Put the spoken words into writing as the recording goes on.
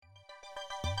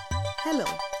Hello,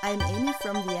 I'm Amy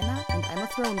from Vienna and I'm a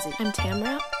Thronesy. I'm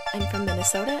Tamara, I'm from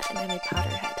Minnesota and I'm a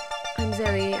Potterhead. I'm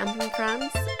Zoe, I'm from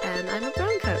France and I'm a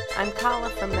Browncoat. I'm Paula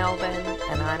from Melbourne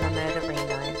and I'm a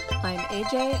Murderino. I'm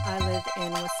AJ, I live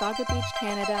in Wasaga Beach,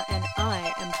 Canada, and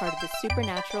I am part of the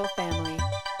Supernatural family.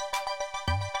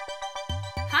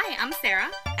 Hi, I'm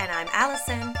Sarah. And I'm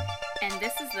Allison. And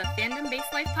this is the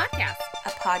Fandom-Based Lives podcast. A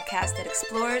podcast that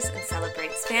explores and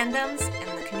celebrates fandoms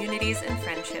and the communities and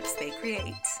friendships they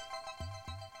create.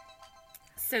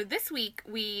 So this week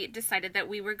we decided that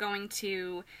we were going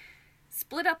to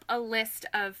split up a list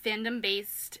of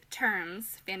fandom-based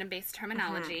terms, fandom-based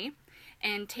terminology,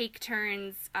 and take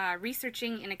turns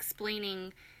researching and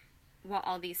explaining what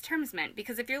all these terms meant.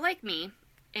 Because if you're like me,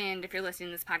 and if you're listening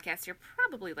to this podcast, you're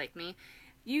probably like me,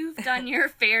 you've done your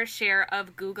fair share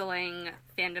of Googling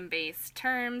fandom-based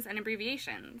terms and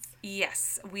abbreviations.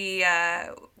 Yes,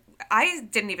 I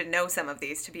didn't even know some of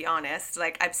these, to be honest.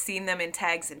 Like, I've seen them in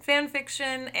tags in fan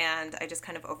fiction, and I just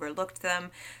kind of overlooked them.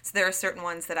 So there are certain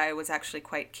ones that I was actually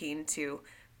quite keen to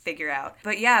figure out.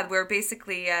 But yeah, we're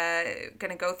basically going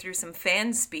to go through some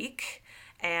fan speak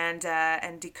and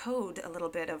decode a little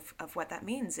bit of what that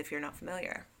means if you're not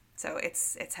familiar. So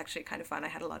it's actually kind of fun. I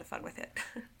had a lot of fun with it.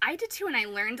 I did too, and I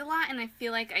learned a lot, and I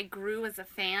feel like I grew as a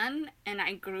fan, and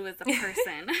I grew as a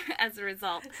person as a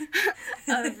result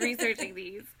of researching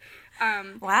these.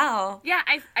 Wow. Yeah,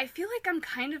 I feel like I'm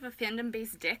kind of a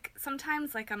fandom-based dick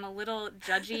sometimes. Like, I'm a little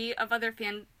judgy of other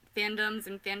fandoms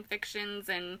and fan fictions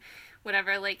and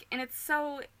whatever. Like, and it's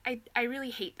so... I really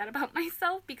hate that about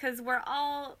myself, because we're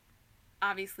all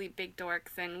obviously big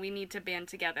dorks, and we need to band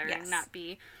together and not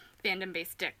be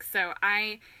fandom-based dicks. So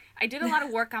I did a lot of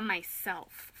work on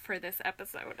myself for this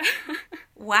episode.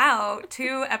 Wow,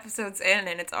 2 episodes in,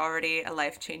 and it's already a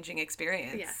life-changing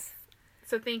experience. Yes.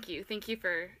 So thank you. Thank you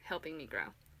for helping me grow.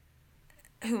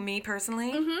 Who, me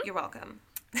personally? Mm-hmm. You're welcome.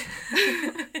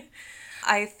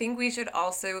 I think we should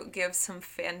also give some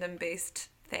fandom-based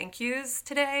thank yous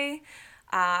today.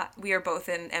 We are both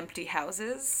in empty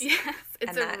houses. Yes,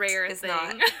 it's a rare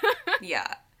thing.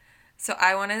 Yeah. So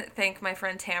I want to thank my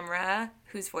friend Tamara,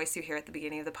 whose voice you hear at the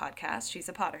beginning of the podcast. She's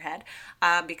a Potterhead,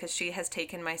 because she has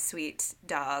taken my sweet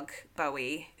dog,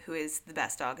 Bowie, who is the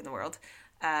best dog in the world.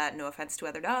 No offense to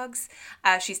other dogs.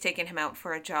 She's taken him out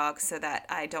for a jog so that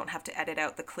I don't have to edit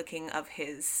out the clicking of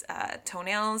his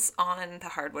toenails on the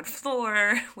hardwood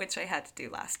floor, which I had to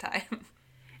do last time.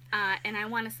 And I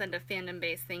want to send a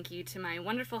fandom-based thank you to my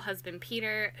wonderful husband,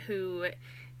 Peter, who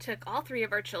took all 3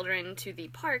 of our children to the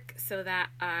park so that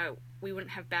we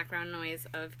wouldn't have background noise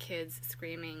of kids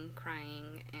screaming,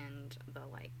 crying, and the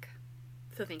like.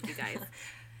 So thank you, guys.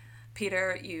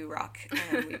 Peter, you rock,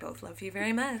 and we both love you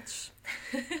very much.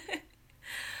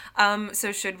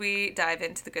 So should we dive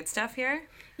into the good stuff here?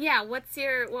 Yeah, what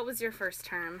was your first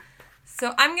term?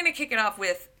 So I'm going to kick it off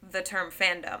with the term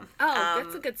fandom. Oh,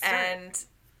 that's a good start. And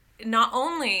not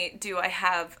only do I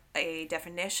have a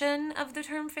definition of the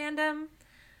term fandom,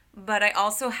 but I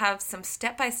also have some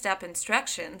step-by-step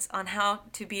instructions on how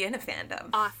to be in a fandom.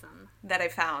 Awesome. That I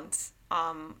found.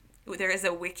 There is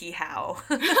a wiki how.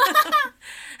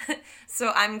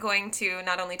 So I'm going to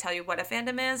not only tell you what a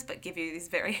fandom is, but give you these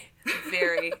very,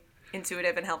 very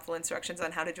intuitive and helpful instructions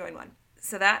on how to join one.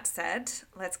 So that said,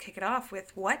 let's kick it off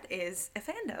with what is a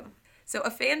fandom? So a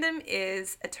fandom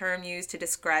is a term used to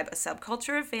describe a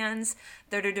subculture of fans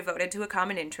that are devoted to a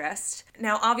common interest.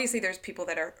 Now, obviously, there's people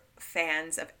that are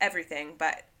fans of everything,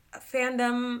 but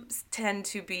fandoms tend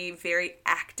to be very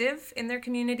active in their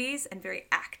communities and very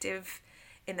active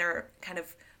in their kind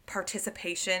of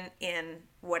participation in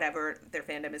whatever their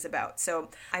fandom is about. So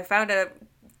I found a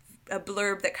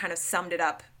blurb that kind of summed it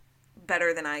up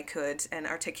better than I could and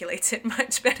articulates it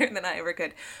much better than I ever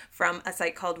could from a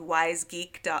site called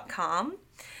wisegeek.com.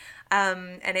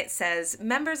 And it says,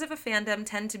 members of a fandom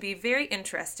tend to be very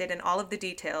interested in all of the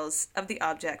details of the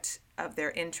object of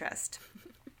their interest.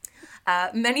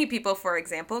 Many people, for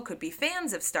example, could be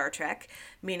fans of Star Trek,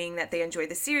 meaning that they enjoy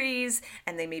the series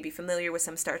and they may be familiar with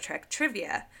some Star Trek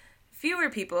trivia. Fewer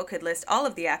people could list all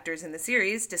of the actors in the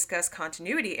series, discuss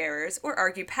continuity errors, or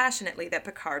argue passionately that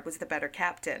Picard was the better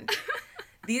captain.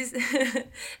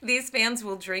 These fans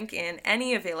will drink in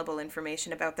any available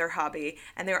information about their hobby,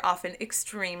 and they're often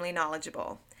extremely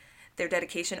knowledgeable. Their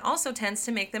dedication also tends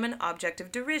to make them an object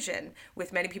of derision,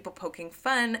 with many people poking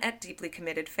fun at deeply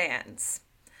committed fans.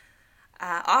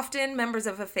 Often, members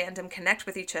of a fandom connect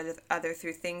with each other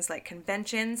through things like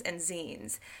conventions and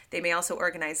zines. They may also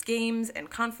organize games and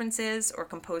conferences or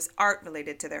compose art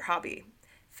related to their hobby.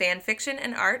 Fan fiction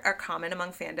and art are common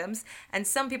among fandoms, and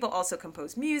some people also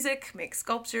compose music, make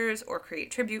sculptures, or create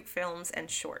tribute films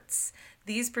and shorts.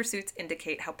 These pursuits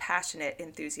indicate how passionate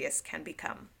enthusiasts can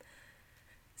become.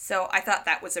 So I thought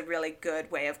that was a really good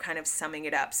way of kind of summing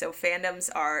it up. So fandoms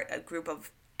are a group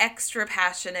of extra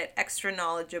passionate, extra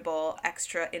knowledgeable,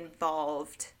 extra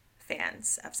involved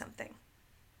fans of something.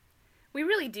 We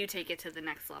really do take it to the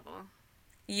next level.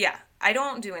 Yeah, I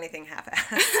don't do anything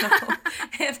half-assed. So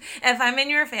if I'm in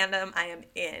your fandom, I am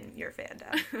in your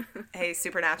fandom. Hey,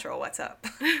 Supernatural, what's up?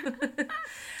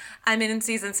 I'm in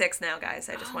season 6 now, guys.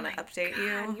 I just want to update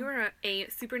you. You are a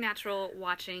Supernatural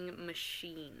watching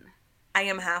machine. I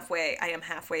am halfway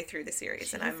through the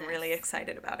series, and I'm really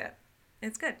excited about it.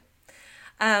 It's good.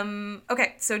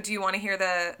 Okay, so do you want to hear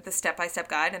the step-by-step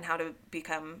guide on how to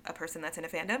become a person that's in a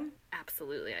fandom?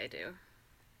 Absolutely, I do.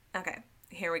 Okay,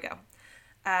 here we go.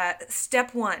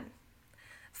 Step 1.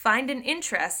 Find an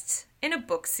interest in a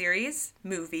book series,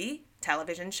 movie,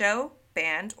 television show,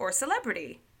 band, or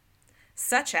celebrity,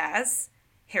 such as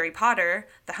Harry Potter,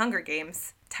 The Hunger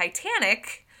Games,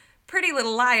 Titanic, Pretty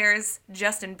Little Liars,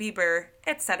 Justin Bieber,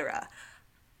 etc.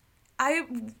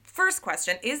 First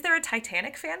question, is there a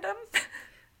Titanic fandom?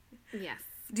 Yes.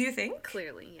 Do you think?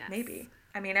 Clearly, yes. Maybe.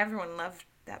 I mean, everyone loved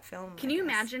that film. Can you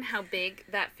imagine how big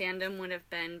that fandom would have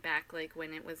been back, like,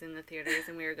 when it was in the theaters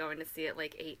and we were going to see it,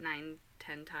 like, 8, 9,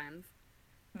 10 times?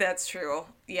 That's true.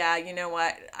 Yeah, you know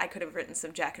what? I could have written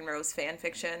some Jack and Rose fan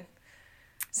fiction.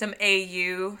 Some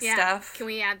AU stuff. Can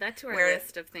we add that to our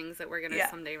list of things that we're going to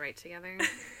someday write together?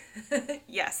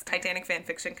 Yes, Titanic fan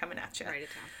fiction coming at you. Write it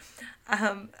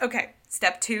down. Okay,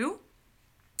 step 2.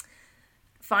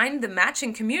 Find the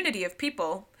matching community of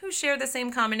people who share the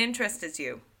same common interest as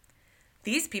you.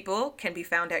 These people can be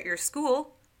found at your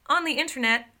school, on the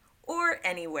internet, or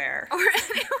anywhere.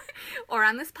 Or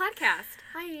on this podcast.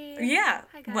 Hi. Yeah.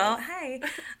 Hi, guys. Well, hi.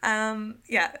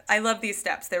 Yeah, I love these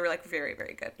steps. They were, like, very,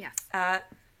 very good. Yes.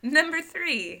 Number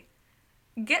 3.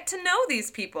 Get to know these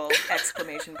people! !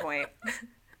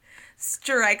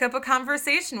 Strike up a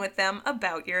conversation with them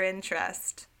about your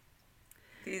interest.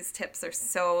 These tips are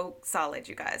so solid,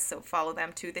 you guys, so follow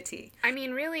them to the T. I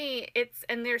mean, really,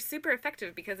 and they're super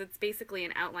effective because it's basically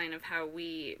an outline of how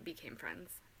we became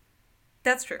friends.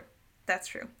 That's true.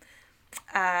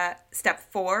 Step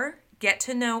 4, get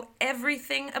to know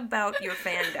everything about your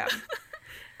fandom.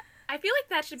 I feel like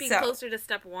that should be closer to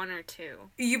step 1 or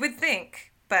 2. You would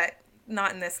think, but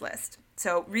not in this list.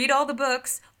 So read all the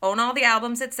books, own all the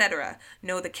albums, etc.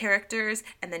 Know the characters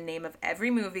and the name of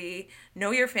every movie. Know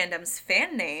your fandom's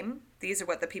fan name. These are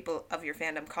what the people of your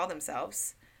fandom call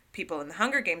themselves. People in the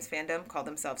Hunger Games fandom call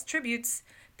themselves tributes.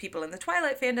 People in the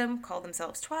Twilight fandom call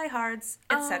themselves twihards,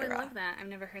 etc. Oh, I love that. I've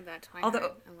never heard that, twihard. Although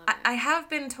I love it. I have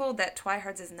been told that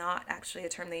twihards is not actually a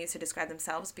term they use to describe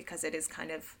themselves because it's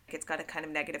got a kind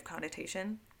of negative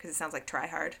connotation because it sounds like try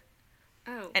hard.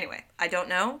 Oh. Anyway, I don't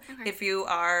know. Okay. If you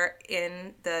are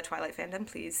in the Twilight fandom,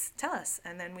 please tell us,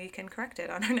 and then we can correct it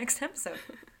on our next episode.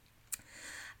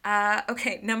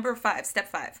 Okay, number 5, step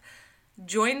 5.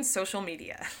 Join social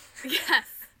media. Yes.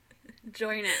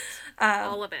 Join it.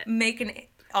 All of it.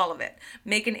 All of it.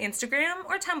 Make an Instagram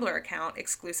or Tumblr account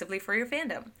exclusively for your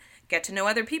fandom. Get to know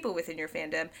other people within your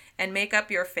fandom, and make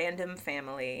up your fandom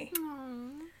family.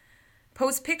 Aww.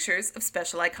 Post pictures of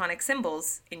special iconic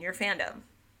symbols in your fandom.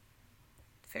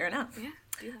 Fair enough. Yeah,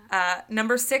 do that.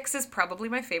 Number 6 is probably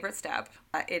my favorite step.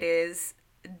 It is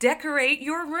decorate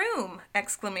your room! !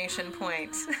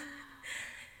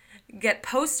 Get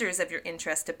posters of your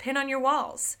interest to pin on your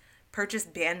walls. Purchase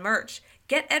band merch.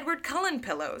 Get Edward Cullen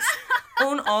pillows.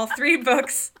 Own all 3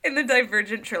 books in the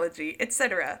Divergent trilogy,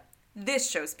 etc. This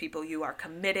shows people you are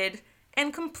committed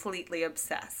and completely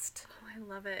obsessed. Oh, I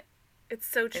love it. It's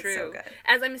so true. It's so good.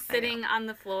 As I'm sitting on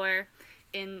the floor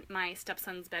in my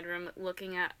stepson's bedroom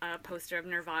looking at a poster of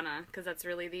Nirvana, because that's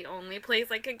really the only place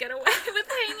I could get away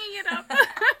with hanging it up.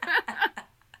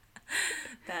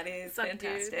 That is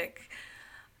fantastic.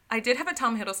 I did have a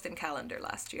Tom Hiddleston calendar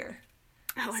last year.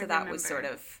 Oh, so I that remember. was sort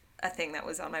of a thing that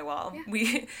was on my wall.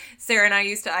 Yeah. Sarah and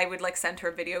I would like send her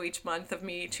a video each month of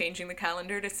me changing the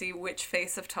calendar to see which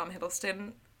face of Tom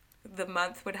Hiddleston the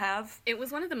month would have. It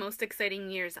was one of the most exciting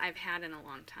years I've had in a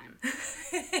long time.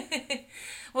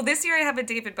 Well, this year I have a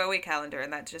David Bowie calendar,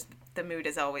 and the mood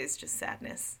is always just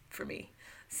sadness for me.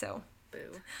 So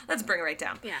Boo. Let's bring it right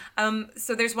down. Yeah.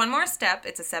 So there's one more step.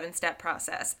 It's a 7-step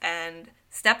process, and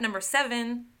step number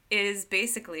 7 is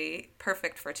basically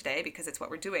perfect for today because it's what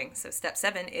we're doing. So step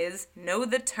 7 is know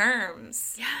the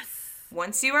terms. Yes.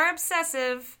 Once you are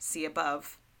obsessive, see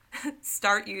above.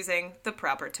 Start using the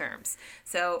proper terms.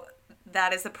 So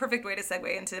that is the perfect way to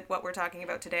segue into what we're talking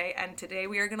about today. And today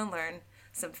we are going to learn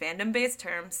some fandom-based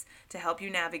terms to help you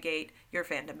navigate your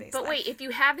fandom-based life. But wait, if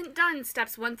you haven't done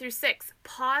steps 1 through 6,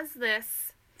 pause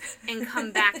this and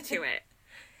come back to it.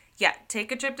 Yeah,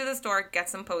 take a trip to the store, get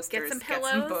some posters, Get some get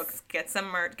pillows. some books, get some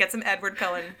merch, get some Edward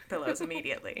Cullen pillows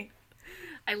immediately.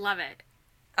 I love it.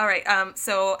 All right,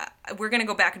 so we're going to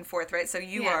go back and forth, right? So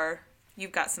you've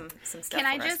got some stuff Can for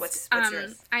I us. just, What's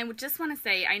yours? I would just want to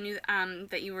say, I knew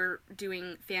that you were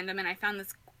doing fandom, and I found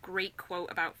this great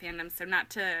quote about fandom, so not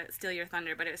to steal your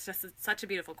thunder, but it's just such a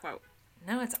beautiful quote.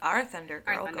 No, it's our thunder,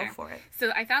 girl. Our thunder. Go for it.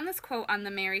 So I found this quote on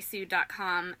the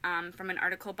marysue.com from an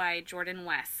article by Jordan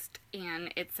West,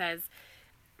 and it says,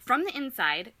 "From the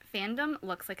inside, fandom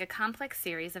looks like a complex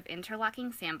series of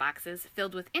interlocking sandboxes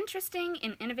filled with interesting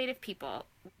and innovative people,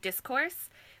 discourse,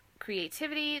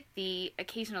 creativity, the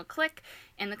occasional click,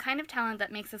 and the kind of talent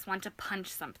that makes us want to punch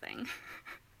something."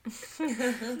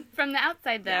 From the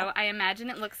outside, though, I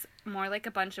imagine it looks more like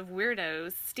a bunch of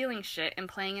weirdos stealing shit and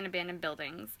playing in abandoned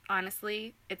buildings.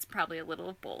 Honestly, it's probably a little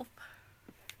of both.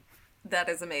 That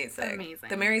is amazing. Amazing.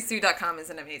 The marysue.com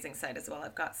is an amazing site as well.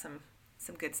 I've got some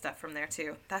good stuff from there,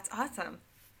 too. That's awesome.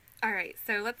 All right,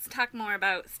 so let's talk more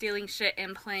about stealing shit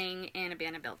and playing in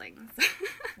abandoned buildings.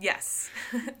 Yes.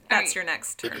 That's right. your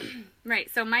next term. Right,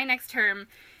 so my next term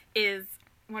is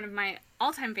one of my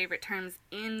all-time favorite terms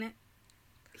in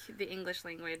the English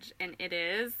language, and it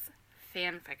is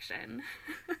fan fiction.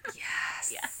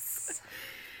 Yes. Yes.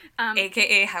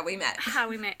 AKA How We Met. How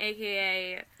We Met,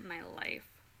 AKA my life.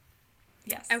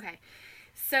 Yes. Okay,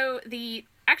 so the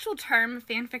actual term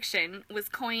fan fiction was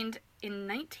coined in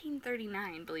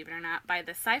 1939, believe it or not, by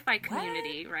the sci-fi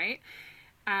community, right?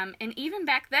 And even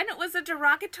back then, it was a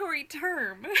derogatory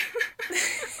term.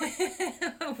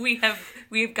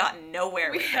 We've gotten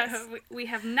nowhere with this. We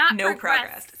have not No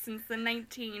progressed progress. since the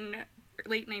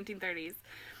late 1930s.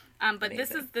 But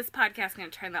Amazing. this podcast going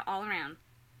to turn that all around.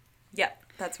 Yep,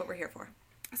 that's what we're here for.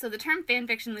 So the term fan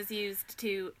fiction was used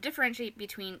to differentiate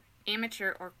between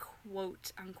amateur or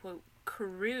quote-unquote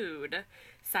crude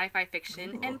sci-fi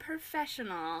fiction and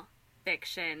professional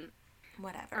fiction.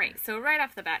 Whatever. Right, so right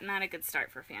off the bat, not a good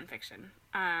start for fan fiction.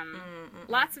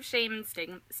 Lots of shame and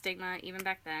stigma even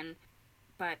back then.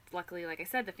 But luckily, like I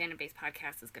said, the Fandom-Based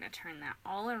podcast is going to turn that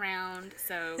all around,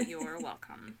 so you're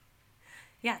welcome.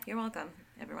 Yeah, you're welcome,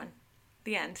 everyone.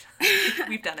 The end.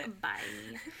 We've done it. Bye.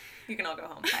 You can all go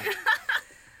home. Bye.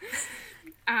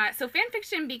 So fan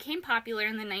fiction became popular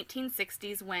in the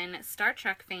 1960s when Star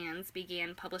Trek fans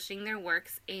began publishing their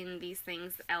works in these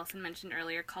things Allison mentioned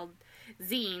earlier called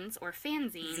zines or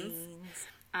fanzines.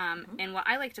 And what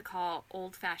I like to call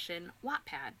old-fashioned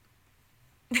Wattpad.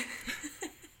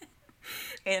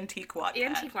 Antique Wattpad.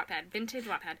 Antique Wattpad. Vintage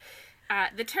Wattpad.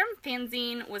 The term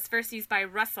fanzine was first used by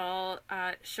Russell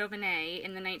Chauvenet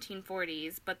in the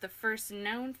 1940s, but the first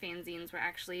known fanzines were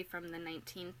actually from the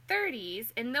 1930s,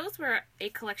 and those were a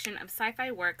collection of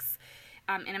sci-fi works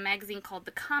in a magazine called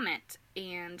The Comet,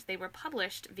 and they were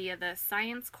published via the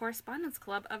Science Correspondence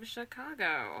Club of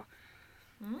Chicago.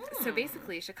 So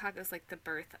basically, Chicago's like the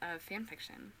birth of fan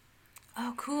fiction.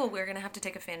 Oh, cool. We're going to have to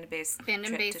take a fandom-based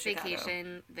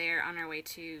vacation there on our way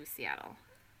to Seattle.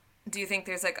 Do you think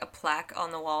there's like a plaque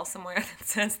on the wall somewhere that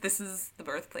says this is the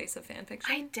birthplace of fanfiction?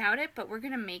 I doubt it, but we're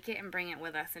going to make it and bring it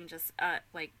with us and just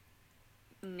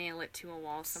nail it to a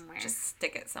wall somewhere. Just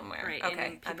stick it somewhere. Right.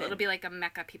 Okay. And it'll be like a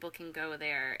mecca. People can go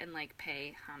there and like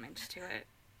pay homage to it.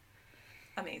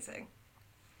 Amazing.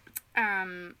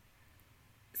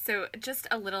 So just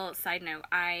a little side note,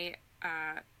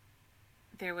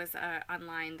 there was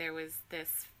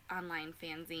this online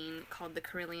fanzine called the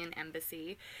Carillion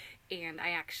Embassy, and I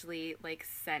actually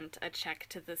sent a check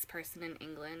to this person in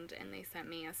England, and they sent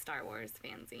me a Star Wars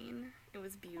fanzine. It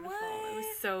was beautiful. What? It was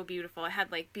so beautiful. It had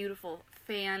beautiful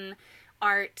fan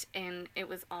art, and it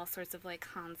was all sorts of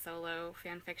Han Solo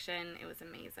fan fiction. It was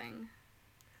amazing.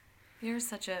 You're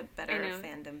such a better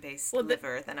fandom-based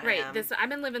liver than I am. I've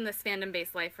been living this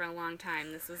fandom-based life for a long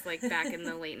time. This was back in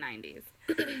the late 90s.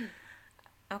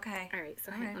 Okay. All right,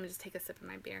 so let me just take a sip of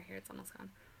my beer here. It's almost gone.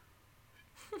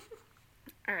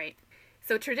 All right.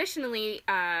 So traditionally,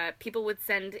 people would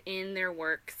send in their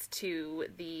works to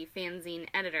the fanzine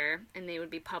editor, and they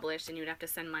would be published, and you would have to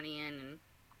send money in,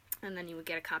 and then you would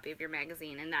get a copy of your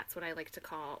magazine, and that's what I like to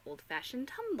call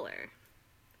old-fashioned Tumblr.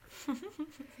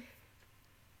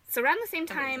 So around the same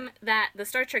time that the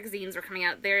Star Trek zines were coming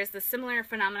out, there is this similar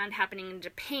phenomenon happening in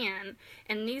Japan,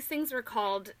 and these things were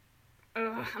called,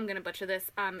 I'm going to butcher this,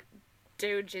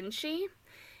 doujinshi,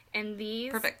 And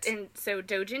these, Perfect. And so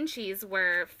doujinshis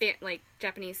were like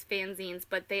Japanese fanzines,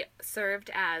 but they served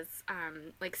as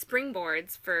like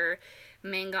springboards for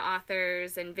manga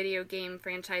authors and video game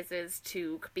franchises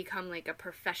to become like a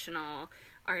professional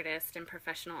artist and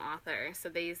professional author. So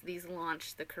these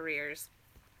launched the careers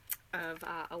of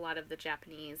a lot of the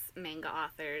Japanese manga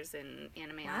authors and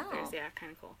anime authors. Yeah,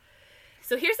 kind of cool.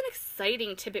 So here's an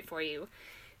exciting tidbit for you.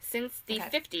 Since the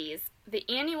 50s, the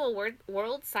annual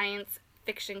World Science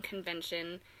Fiction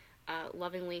Convention,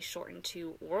 lovingly shortened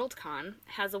to WorldCon,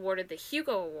 has awarded the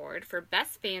Hugo Award for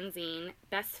Best Fanzine,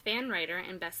 Best Fan Writer,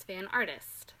 and Best Fan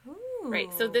Artist. Ooh.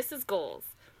 Right, so this is goals.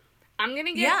 I'm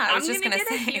gonna get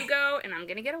a Hugo, and I'm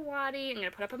gonna get a Wadi. I'm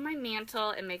gonna put up on my mantle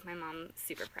and make my mom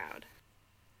super proud.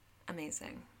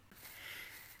 Amazing.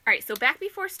 All right, so back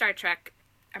before Star Trek,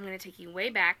 I'm gonna take you way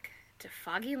back to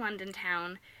foggy London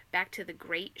town, back to the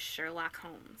great Sherlock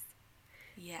Holmes.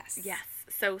 Yes. Yes.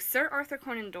 So Sir Arthur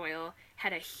Conan Doyle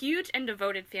had a huge and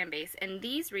devoted fan base, and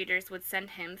these readers would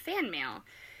send him fan mail.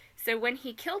 So when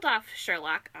he killed off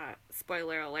Sherlock,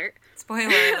 spoiler alert. Spoiler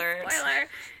alert. Spoiler.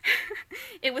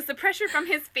 It was the pressure from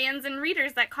his fans and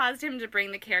readers that caused him to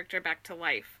bring the character back to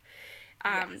life.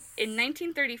 In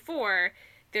 1934,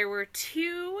 there were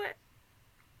 2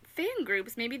 fan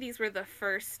groups. Maybe these were the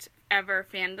first ever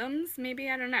fandoms. Maybe,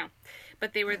 I don't know.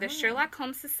 But they were the Sherlock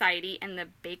Holmes Society and the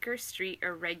Baker Street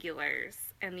Irregulars.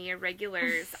 And the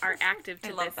Irregulars are active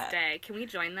to this day. Can we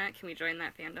join that? Can we join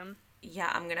that fandom?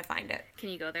 Yeah, I'm going to find it. Can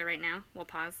you go there right now? We'll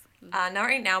pause. Not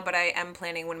right now, but I am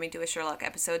planning when we do a Sherlock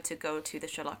episode to go to the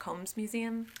Sherlock Holmes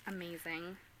Museum.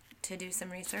 Amazing. To do some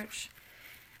research.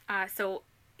 So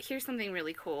here's something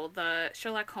really cool. The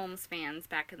Sherlock Holmes fans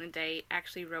back in the day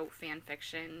actually wrote fan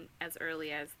fiction as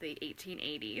early as the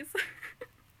 1880s.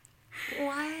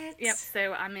 What? Yep,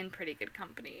 so I'm in pretty good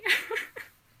company.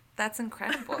 That's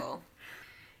incredible.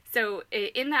 So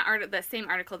in that the same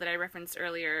article that I referenced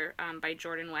earlier by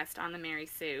Jordan West on the Mary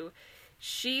Sue,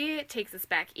 she takes us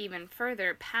back even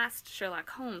further past Sherlock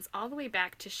Holmes, all the way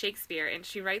back to Shakespeare, and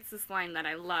she writes this line that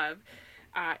I love,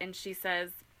 and she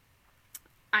says,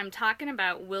 "I'm talking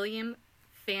about William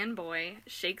Fanboy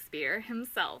Shakespeare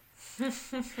himself."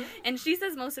 And she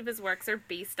says most of his works are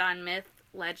based on myth,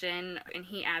 legend, and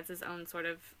he adds his own sort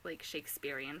of like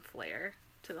Shakespearean flair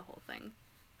to the whole thing.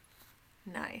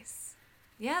 Nice.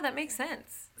 Yeah, that makes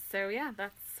sense. So yeah,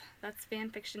 that's fan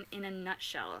fiction in a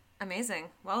nutshell. Amazing.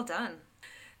 Well done.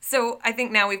 So I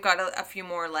think now we've got a few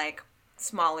more like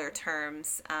smaller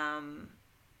terms,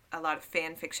 a lot of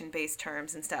fan fiction based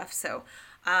terms and stuff. So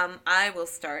I will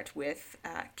start with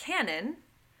canon.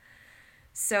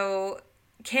 So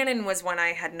canon was one I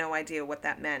had no idea what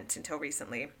that meant until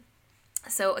recently.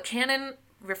 So a canon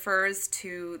refers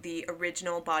to the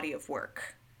original body of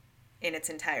work in its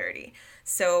entirety.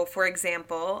 So, for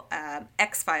example,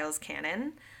 X-Files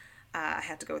canon, I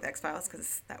had to go with X-Files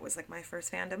because that was like my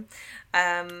first fandom,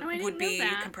 would be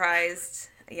comprised,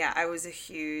 I was a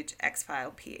huge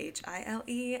X-File,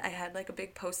 Phile. I had like a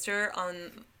big poster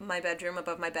on my bedroom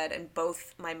above my bed in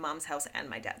both my mom's house and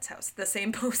my dad's house. The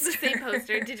same poster. The same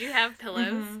poster. Did you have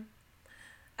pillows? Mm-hmm.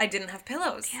 I didn't have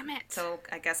pillows. Damn it. So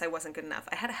I guess I wasn't good enough.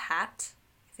 I had a hat.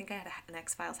 I think I had an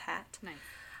X-Files hat. Nice.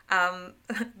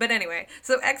 But anyway,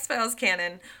 so X-Files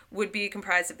canon would be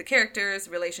comprised of the characters,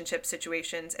 relationships,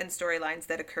 situations, and storylines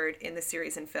that occurred in the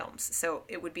series and films. So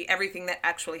it would be everything that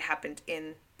actually happened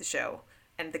in the show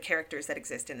and the characters that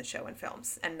exist in the show and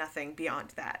films, and nothing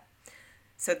beyond that.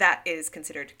 So that is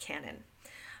considered canon.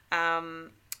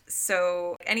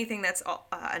 So anything that's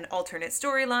an alternate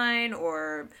storyline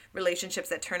or relationships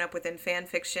that turn up within fan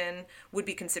fiction would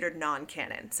be considered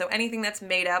non-canon. So anything that's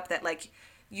made up that like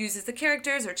uses the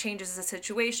characters or changes the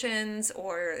situations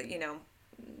or, you know,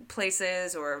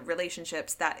 places or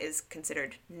relationships, that is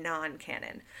considered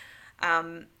non-canon.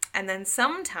 And then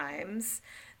sometimes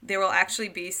there will actually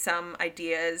be some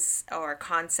ideas or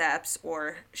concepts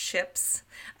or ships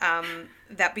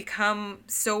that become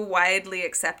so widely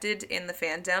accepted in the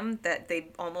fandom that they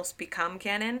almost become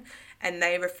canon, and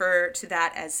they refer to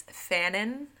that as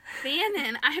fanon.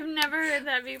 Fanon? I have never heard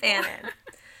that before. Fanon.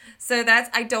 So that's,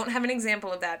 I don't have an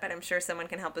example of that, but I'm sure someone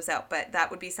can help us out. But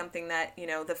that would be something that, you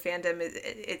know, the fandom,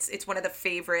 it's one of the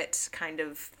favorite kind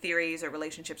of theories or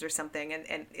relationships or something,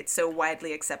 and it's so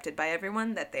widely accepted by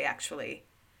everyone that they actually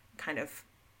kind of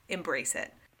embrace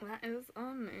it. That is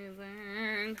amazing.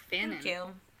 Fanon. Thank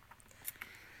you.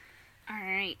 All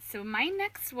right, so my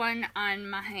next one on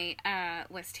my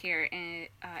list here, and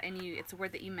it's a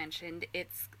word that you mentioned,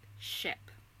 it's ship.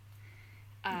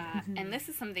 And this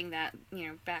is something that, you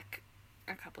know, back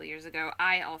a couple of years ago,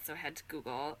 I also had to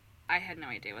Google. I had no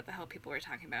idea what the hell people were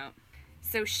talking about.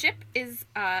 So ship is,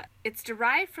 it's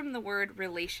derived from the word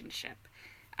relationship.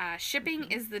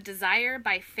 Shipping is the desire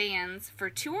by fans for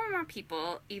two or more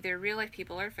people, either real-life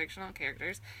people or fictional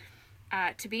characters,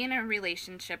 to be in a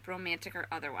relationship, romantic or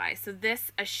otherwise. So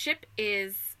a ship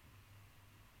is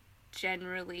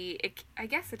generally, I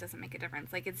guess it doesn't make a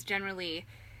difference. Like, it's generally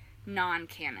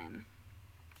non-canon.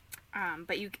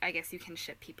 But I guess you can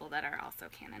ship people that are also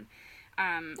canon.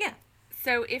 Yeah.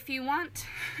 So if you want,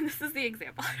 this is the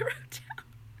example I wrote down.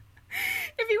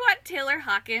 If you want Taylor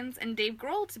Hawkins and Dave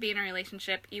Grohl to be in a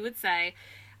relationship, you would say,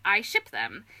 I ship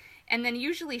them. And then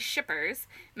usually shippers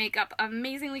make up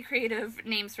amazingly creative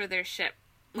names for their ship.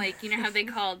 Like, you know how they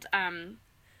called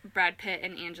Brad Pitt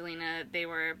and Angelina, they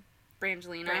were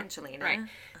Brangelina. Brangelina. Right.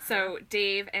 So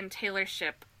Dave and Taylor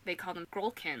ship, they call them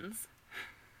Grohlkins.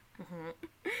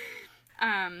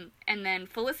 And then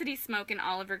Felicity Smoke and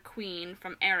Oliver Queen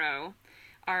from Arrow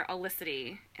are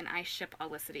Olicity, and I ship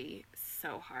Olicity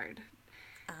so hard.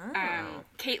 Oh.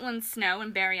 Caitlin Snow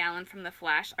and Barry Allen from The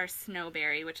Flash are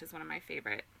Snowberry, which is one of my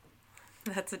favorite.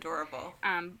 That's adorable.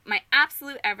 My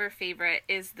absolute ever favorite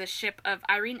is the ship of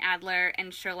Irene Adler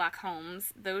and Sherlock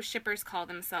Holmes. Those shippers call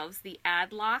themselves the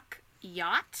Adlock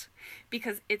Yacht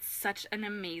because it's such an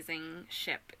amazing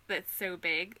ship that's so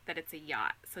big that it's a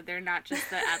yacht. So they're not just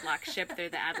the Adlock ship, they're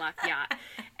the Adlock Yacht.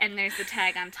 And there's the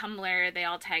tag on Tumblr, they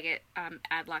all tag it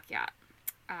Adlock Yacht.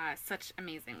 Such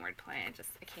amazing wordplay.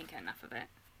 I can't get enough of it.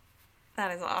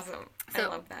 That is awesome. So, I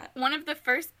love that. One of the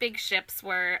first big ships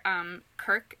were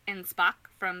Kirk and Spock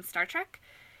from Star Trek.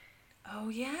 Oh,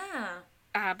 yeah.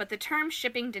 But the term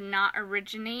shipping did not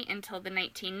originate until the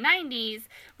 1990s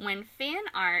when fan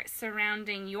art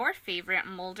surrounding your favorite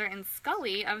Mulder and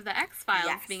Scully of the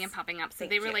X-Files began popping up. So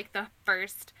they were like the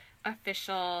first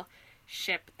official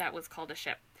ship that was called a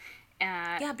ship.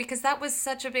 Yeah, because that was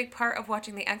such a big part of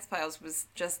watching the X-Files was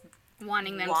just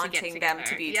wanting them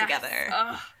to be together.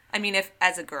 Ugh. I mean, if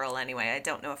as a girl anyway, I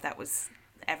don't know if that was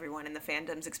everyone in the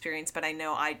fandom's experience, but I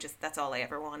know that's all I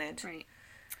ever wanted. Right.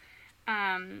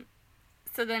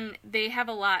 So then they have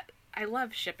a lot. I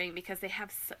love shipping because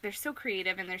they're so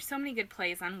creative and there's so many good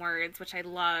plays on words, which I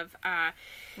love.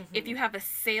 If you have a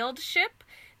sailed ship,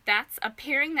 that's a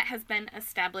pairing that has been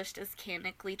established as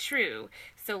canonically true.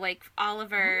 So like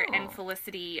Oliver and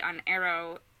Felicity on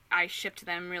Arrow, I shipped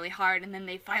them really hard, and then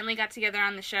they finally got together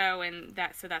on the show, and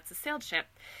that's a sailed ship.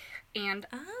 And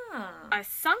a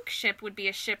sunk ship would be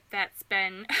a ship that's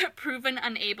been proven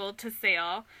unable to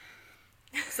sail.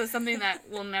 So something that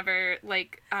will never,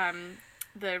 like,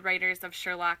 the writers of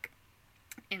Sherlock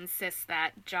insist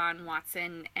that John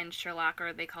Watson and Sherlock,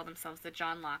 or they call themselves the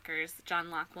John Lockers,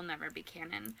 John Locke will never be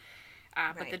canon.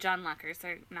 But the John Lockers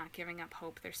are not giving up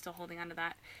hope. They're still holding on to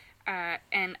that.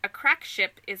 And a crack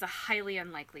ship is a highly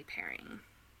unlikely pairing.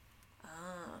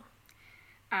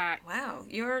 Wow,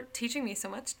 you're teaching me so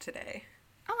much today.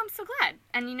 Oh, I'm so glad.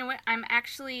 And you know what? I'm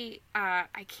actually,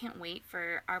 I can't wait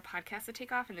for our podcast to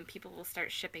take off, and then people will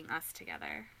start shipping us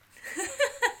together.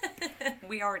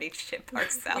 We already ship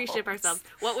ourselves. We ship ourselves.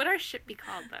 What would our ship be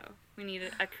called, though? We need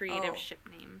a creative ship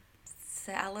name.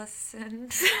 Allison.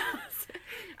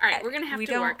 All right, we're going to have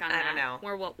to work on that. I don't know.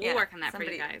 We'll work on that for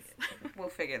you guys. We'll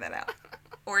figure that out.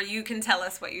 Or you can tell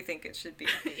us what you think it should be.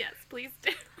 Yes, please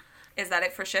do. Is that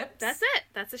it for ships? That's it.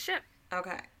 That's a ship.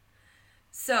 Okay.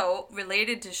 So,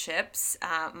 related to ships,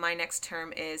 my next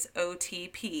term is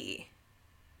OTP.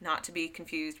 Not to be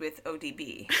confused with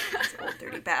ODB. That's old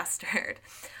dirty bastard.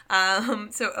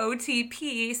 So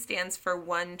OTP stands for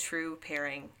one true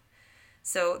pairing.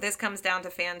 So this comes down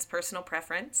to fans' personal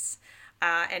preference.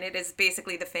 And it is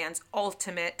basically the fans'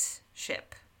 ultimate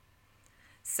ship.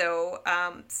 So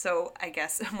I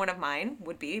guess one of mine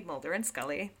would be Mulder and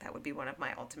Scully. That would be one of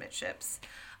my ultimate ships.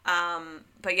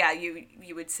 But yeah,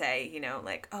 you would say,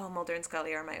 like, oh, Mulder and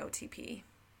Scully are my OTP.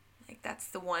 Like, that's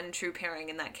the one true pairing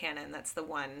in that canon. That's the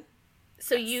one.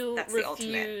 So you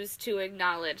refuse to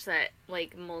acknowledge that,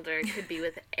 like, Mulder could be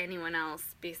with anyone else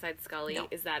besides Scully? No.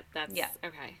 That's... Yeah.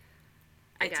 Okay.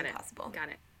 It's impossible. Got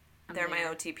it. They're my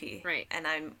OTP. Right. And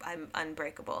I'm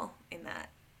unbreakable in that.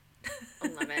 I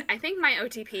love it. I think my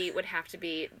OTP would have to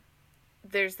be,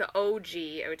 there's the OG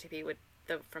OTP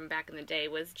from back in the day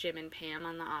was Jim and Pam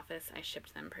on The Office. I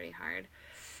shipped them pretty hard.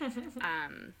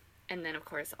 And then, of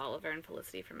course, Oliver and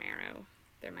Felicity from Arrow.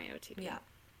 They're my OTP. Yeah.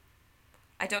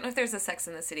 I don't know if there's a Sex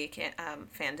and the City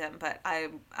fandom, but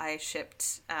I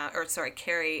shipped,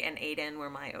 Carrie and Aiden were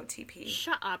my OTP.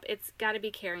 Shut up. It's got to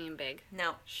be Carrie and Big.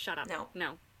 No. Shut up. No.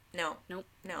 Nope.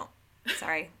 No.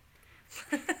 Sorry.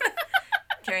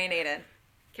 Carrie and Aiden.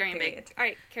 Carrie and Big. All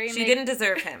right, Carrie and Big. She didn't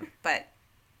deserve him, but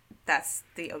that's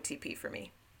the OTP for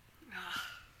me.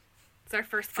 It's our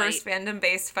first fight. First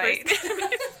fandom-based fight.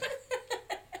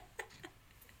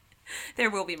 There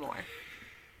will be more.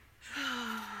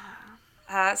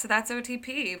 So that's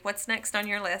OTP. What's next on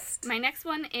your list? My next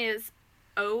one is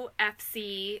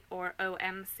OFC or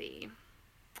OMC.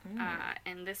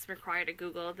 And this required a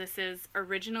Google. This is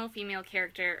original female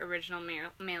character, original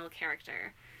male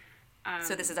character.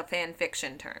 So this is a fan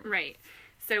fiction term. Right.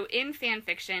 So in fan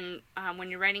fiction,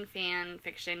 when you're writing fan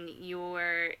fiction,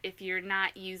 if you're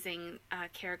not using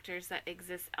characters that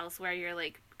exist elsewhere, you're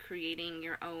like creating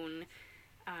your own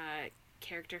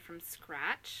character from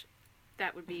scratch.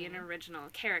 That would be an original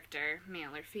character,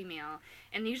 male or female.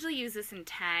 And they usually use this in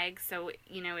tags. So,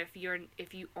 if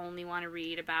you only want to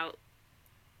read about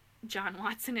John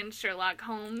Watson and Sherlock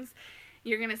Holmes,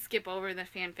 you're going to skip over the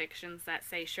fan fictions that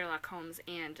say Sherlock Holmes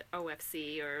and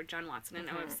OFC or John Watson and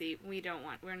OFC.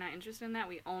 We're not interested in that.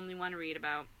 We only want to read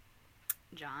about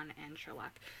John and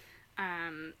Sherlock.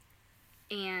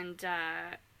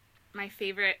 My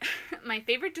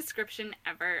favorite description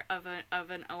ever of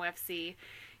an OFC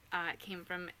came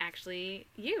from actually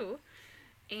you.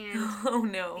 And oh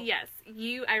no. Yes,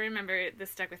 I remember this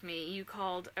stuck with me. You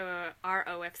called our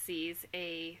OFCs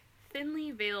a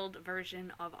thinly veiled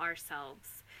version of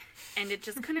ourselves. And it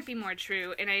just couldn't be more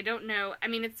true. And I don't know, I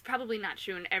mean, it's probably not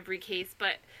true in every case,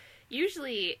 but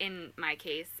usually in my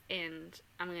case, and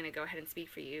I'm going to go ahead and speak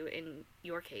for you in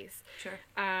your case. Sure.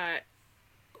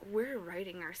 We're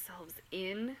writing ourselves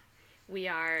in. We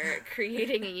are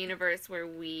creating a universe where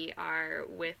we are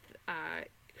with,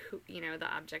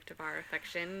 the object of our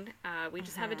affection. We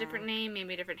just have a different name,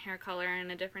 maybe a different hair color,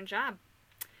 and a different job.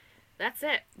 That's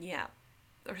it. Yeah.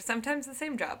 Or sometimes the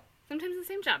same job. Sometimes the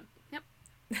same job. Yep.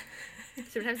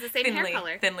 Sometimes the same hair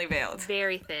color. Thinly veiled.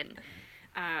 Very thin.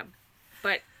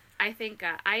 But I think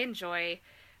I enjoy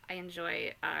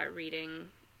reading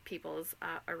people's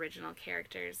original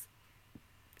characters.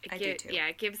 I do too. Yeah,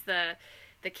 it gives the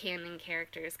canon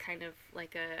characters kind of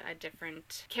like a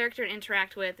different character to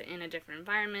interact with in a different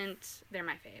environment. They're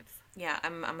my faves. Yeah,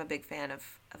 I'm a big fan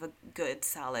of a good,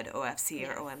 solid OFC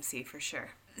or OMC for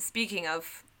sure. Speaking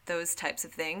of those types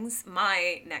of things,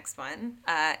 my next one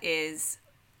is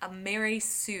a Mary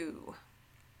Sue.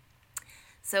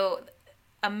 So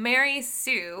a Mary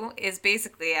Sue is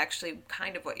basically actually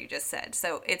kind of what you just said.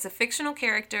 So it's a fictional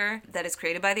character that is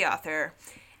created by the author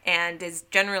and is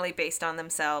generally based on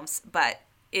themselves, but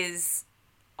is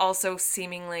also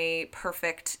seemingly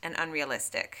perfect and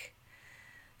unrealistic.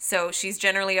 So she's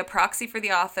generally a proxy for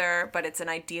the author, but it's an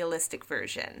idealistic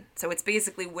version. So it's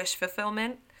basically wish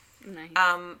fulfillment. Nice.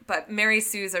 But Mary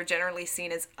Sues are generally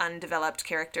seen as undeveloped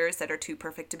characters that are too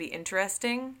perfect to be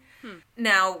interesting.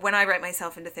 Now, when I write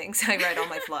myself into things, I write all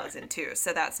my flaws in too,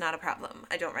 so that's not a problem.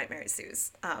 I don't write Mary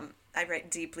Sues. I write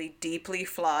deeply, deeply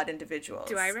flawed individuals.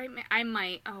 Do I write? I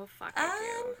might. Oh, fuck,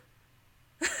 I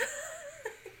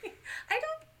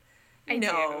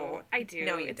do. I do.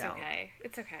 No, you it's don't. Okay.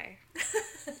 It's okay.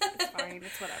 It's fine.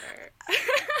 It's whatever.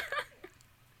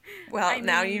 Well,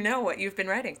 now you know what you've been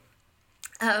writing.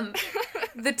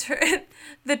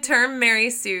 The term Mary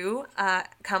Sue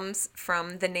comes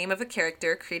from the name of a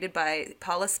character created by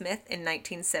Paula Smith in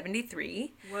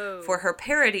 1973 for her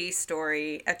parody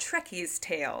story, A Trekkie's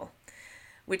Tale,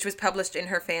 which was published in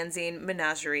her fanzine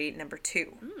Menagerie No.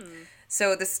 2.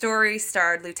 So the story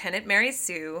starred Lieutenant Mary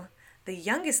Sue, the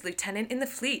youngest lieutenant in the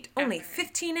fleet, only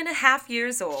 15 and a half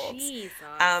years old. Jesus.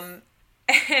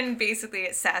 And basically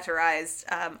it satirized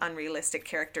unrealistic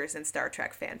characters in Star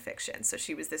Trek fan fiction. So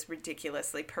she was this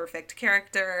ridiculously perfect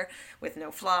character with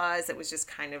no flaws. It was just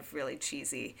kind of really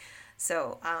cheesy.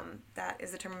 So that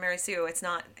is the term Mary Sue. It's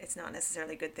not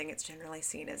necessarily a good thing. It's generally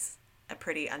seen as a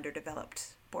pretty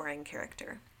underdeveloped, boring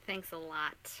character. Thanks a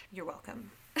lot. You're welcome.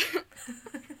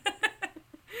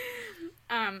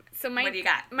 So what do you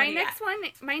got? My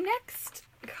next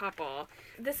couple.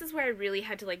 This is where I really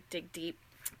had to dig deep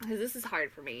because this is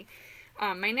hard for me.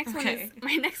 My next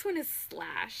one is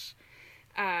Slash,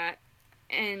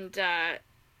 and I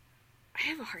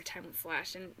have a hard time with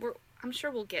Slash, and I'm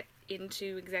sure we'll get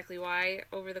into exactly why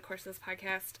over the course of this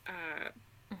podcast.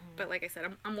 But like I said,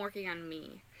 I'm working on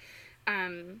me.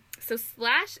 So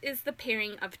Slash is the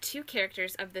pairing of two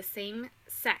characters of the same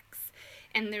sex.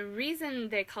 And the reason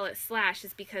they call it Slash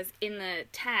is because in the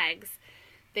tags,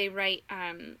 they write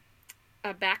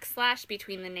a backslash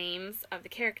between the names of the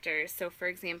characters. So, for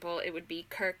example, it would be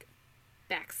Kirk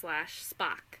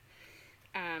 /Spock.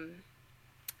 And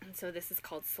so this is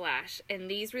called Slash.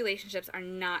 And these relationships are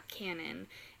not canon.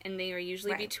 And they are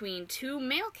usually between two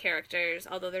male characters,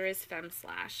 although there is femme/.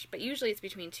 But usually it's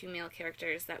between two male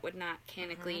characters that would not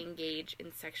canonically engage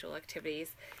in sexual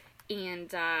activities.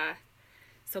 And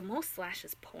so most slash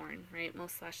is porn, right?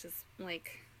 Most slash is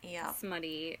like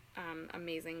smutty,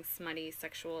 amazing smutty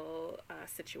sexual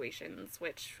situations,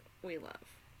 which we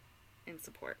love and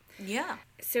support. Yeah.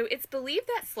 So it's believed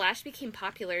that slash became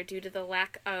popular due to the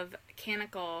lack of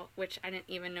canonical, which I didn't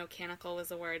even know canonical was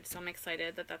a word, so I'm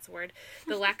excited that that's a word,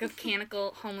 the lack of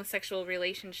canonical homosexual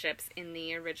relationships in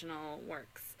the original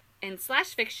works. And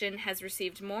slash fiction has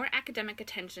received more academic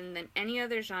attention than any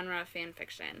other genre of fan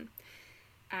fiction.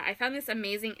 I found this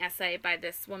amazing essay by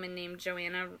this woman named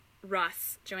Joanna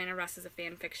Russ. Joanna Russ is a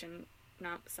fan fiction,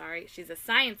 she's a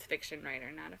science fiction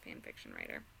writer, not a fan fiction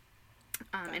writer.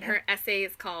 And her essay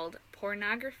is called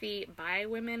Pornography by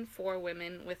Women for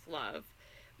Women with Love,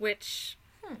 which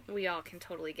we all can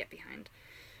totally get behind.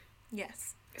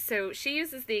 Yes. So she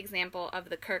uses the example of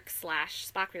the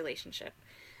Kirk/Spock relationship.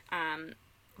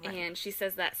 And she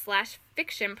says that slash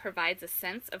fiction provides a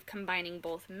sense of combining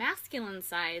both masculine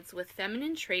sides with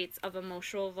feminine traits of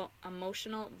emotional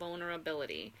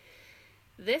vulnerability.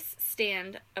 This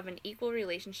stand of an equal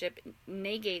relationship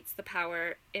negates the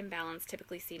power imbalance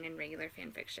typically seen in regular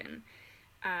fan fiction.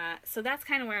 So that's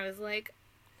kind of where I was like,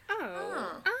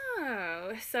 oh.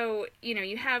 So,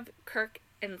 you have Kirk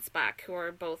and Spock, who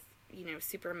are both,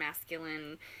 super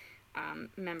masculine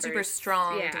members. Super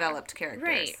strong, developed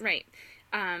characters. Right.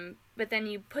 But then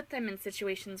you put them in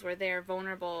situations where they're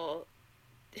vulnerable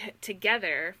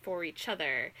together for each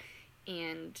other,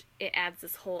 and it adds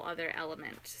this whole other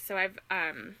element. So I've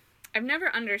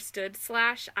never understood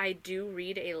slash. I do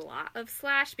read a lot of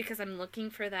slash because I'm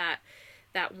looking for that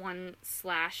one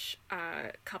slash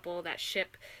couple, that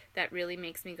ship that really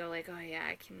makes me go like, oh yeah,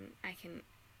 I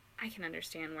can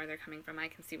understand where they're coming from. I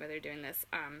can see why they're doing this.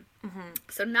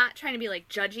 So not trying to be like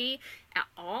judgy at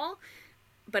all,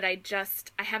 but I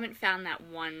haven't found that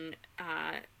one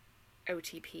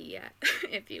OTP yet,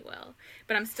 if you will.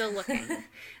 But I'm still looking.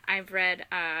 I read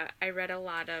a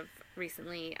lot of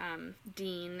recently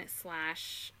Dean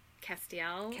 /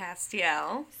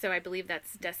 Castiel. So I believe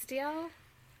that's Destiel.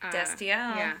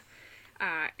 Yeah.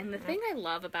 And the thing I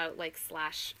love about like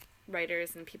slash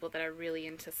writers and people that are really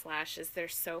into slash is they're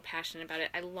so passionate about it.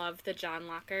 I love the John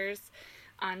Lockers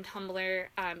on Tumblr,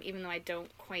 even though I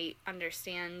don't quite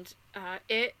understand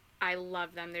it. I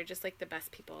love them. They're just like the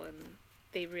best people, and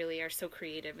they really are so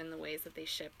creative in the ways that they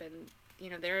ship, and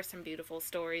there are some beautiful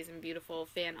stories and beautiful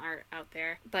fan art out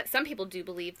there. But some people do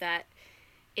believe that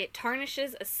it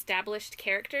tarnishes established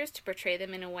characters to portray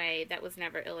them in a way that was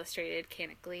never illustrated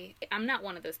canonically. I'm not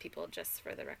one of those people, just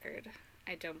for the record.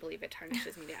 I don't believe it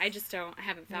tarnishes me. I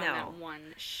haven't found that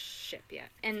one ship yet.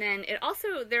 And then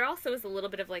there also is a little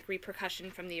bit of like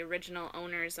repercussion from the original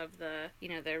owners of the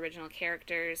original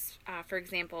characters. For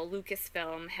example,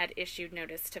 Lucasfilm had issued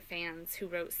notice to fans who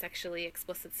wrote sexually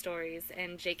explicit stories,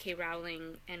 and J.K.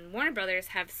 Rowling and Warner Brothers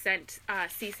have sent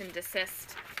cease and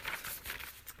desist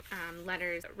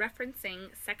letters referencing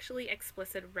sexually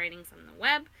explicit writings on the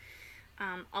web.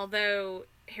 Although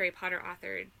Harry Potter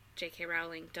author J.K.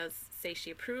 Rowling does say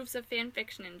she approves of fan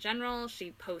fiction in general,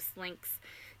 she posts links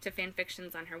to fan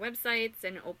fictions on her websites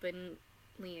and openly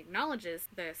acknowledges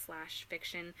the slash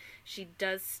fiction. She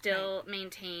does still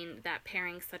maintain that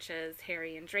pairings such as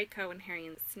Harry and Draco and Harry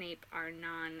and Snape are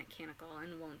non-canonical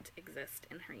and won't exist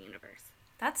in her universe.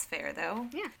 That's fair, though.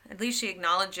 Yeah. At least she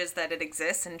acknowledges that it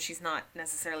exists, and she's not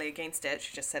necessarily against it.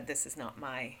 She just said, this is not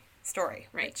my story.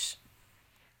 Right.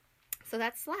 So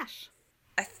that's slash.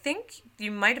 I think you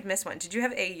might have missed one. Did you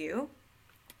have AU?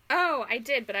 Oh, I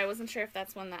did, but I wasn't sure if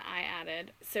that's one that I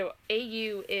added. So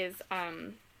AU is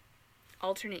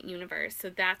alternate universe.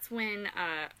 So that's when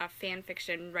a fan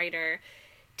fiction writer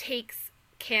takes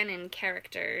canon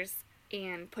characters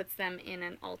and puts them in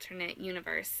an alternate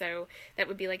universe. So that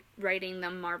would be like writing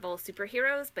the Marvel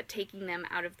superheroes, but taking them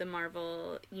out of the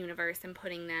Marvel universe and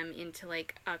putting them into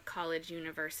like a college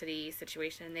university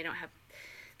situation. They don't have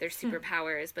their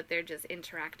superpowers, but they're just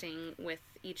interacting with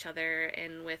each other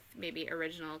and with maybe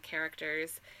original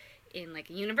characters in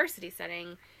like a university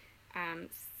setting.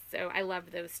 So I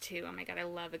love those two. Oh my god, I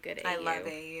love a good AU. I love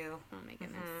AU. Oh my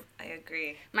goodness. I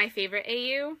agree. My favorite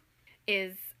AU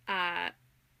is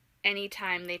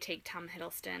anytime they take Tom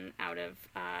Hiddleston out of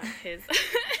his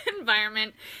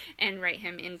environment and write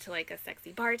him into like a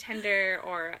sexy bartender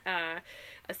or a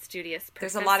studious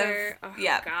professor. There's a lot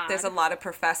of there's a lot of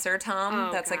Professor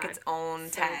Tom. That's like its own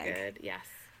so tag. Good. Yes.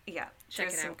 Yeah. Check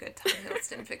there's it some out. good Tom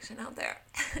Hiddleston fiction out there.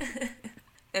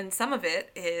 And some of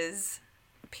it is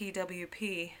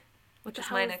PWP, which is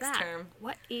my next term.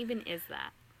 What even is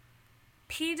that?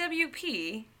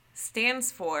 PWP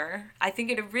stands for, I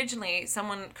think it originally,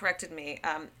 someone corrected me,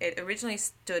 it originally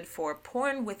stood for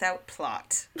Porn Without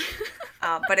Plot.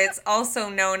 But it's also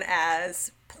known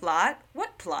as plot?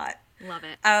 What plot? Love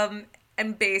it.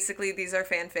 And basically these are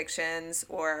fan fictions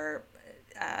or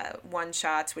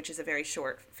one-shots, which is a very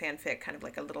short fanfic, kind of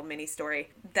like a little mini story.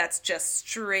 That's just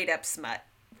straight up smut.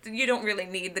 You don't really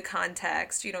need the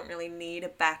context. You don't really need a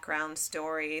background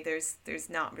story. There's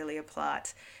not really a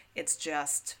plot. It's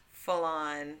just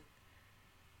full-on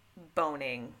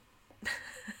boning.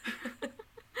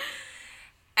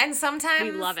 And sometimes...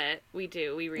 We love it. We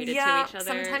do. We read it to each other.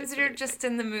 Sometimes you're just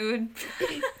in the mood.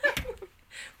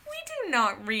 We do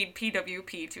not read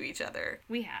PWP to each other.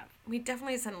 We have. We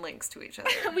definitely send links to each other.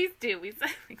 We do. We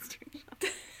send links to each other.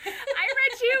 I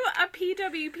read you a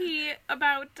PWP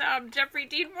about Jeffrey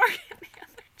Dean Morgan the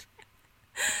other day.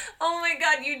 Oh my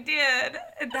god, you did.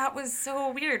 That was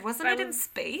so weird. Wasn't it in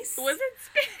space? Was it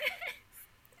space?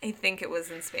 I think it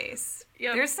was in space.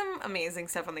 Yep. There's some amazing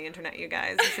stuff on the internet, you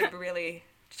guys. You should really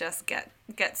just get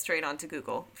straight onto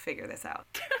Google. Figure this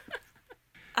out.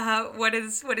 What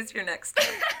is your next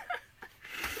step?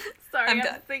 Sorry, I'm I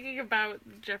done. was thinking about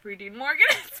Jeffrey Dean Morgan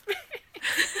in space.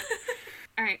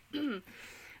 All right.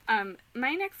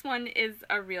 My next one is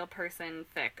a real person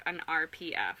fic, an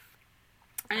RPF.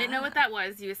 I didn't know what that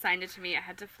was. You assigned it to me. I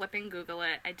had to flip and Google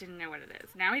it. I didn't know what it is.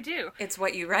 Now I do. It's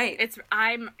what you write.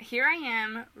 Here I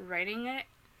am writing it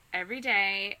every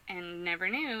day and never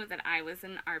knew that I was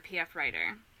an RPF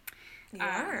writer. You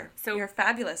are. So you're a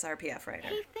fabulous RPF writer.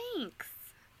 Hey, thanks.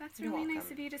 That's really nice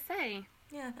of you to say.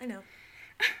 Yeah, I know.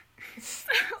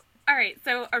 All right,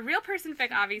 so a real person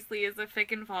fic obviously is a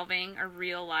fic involving a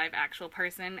real live actual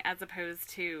person as opposed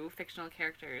to fictional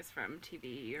characters from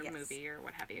TV or movie or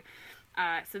what have you.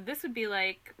 So this would be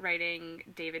like writing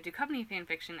David Duchovny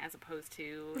fanfiction as opposed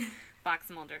to Fox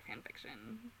Mulder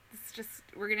fanfiction. It's just,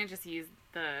 we're going to just use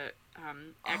the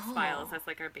X-Files as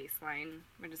like our baseline.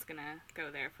 We're just going to go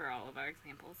there for all of our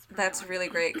examples. That's really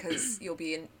great because you'll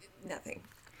be in nothing.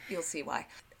 You'll see why.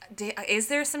 Is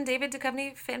there some David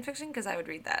Duchovny fanfiction? Because I would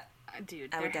read that.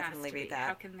 Dude, I would definitely read that.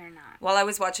 How can there not? While I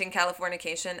was watching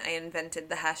Californication, I invented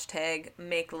the hashtag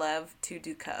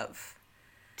 #MakeLoveToDucov.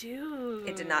 Dude.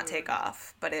 It did not take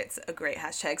off, but it's a great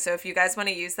hashtag. So if you guys want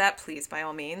to use that, please, by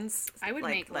all means. I would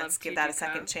make love let's to give that a Ducov.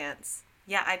 second chance.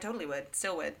 Yeah, I totally would.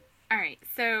 Still would. All right,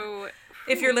 so...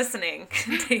 If you're listening,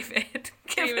 David,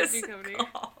 give us Duchovny. a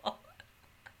call.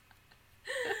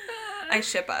 I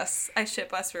ship us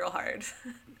real hard.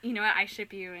 You know what? I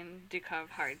ship you and Ducov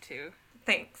hard, too.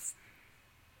 Thanks.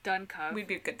 Done Cov. We'd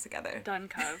be good together. Done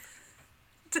Cov.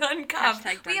 Duncov.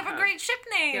 Hashtag We have a Duncov. great ship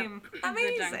name. Yep. The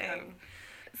Amazing. Duncov.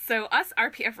 So us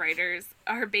RPF writers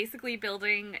are basically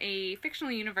building a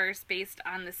fictional universe based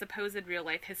on the supposed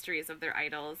real-life histories of their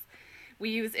idols. We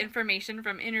use information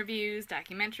from interviews,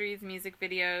 documentaries, music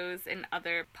videos, and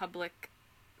other public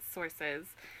sources.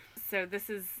 So this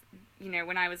is,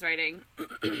 when I was writing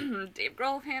Dave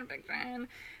Grohl fanfiction,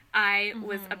 I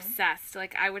was obsessed.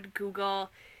 Like, I would Google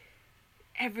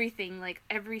everything, like,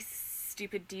 every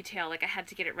stupid detail. Like, I had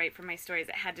to get it right for my stories.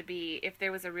 It had to be, if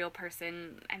there was a real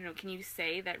person, I don't know, can you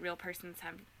say that real persons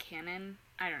have canon?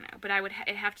 I don't know. But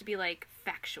it'd have to be, like,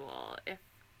 factual.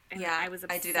 I was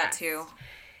obsessed. I do that too.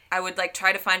 I would, like,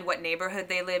 try to find what neighborhood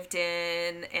they lived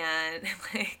in and,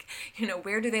 like,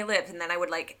 where do they live? And then I would,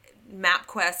 like,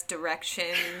 MapQuest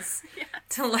directions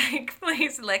to, like,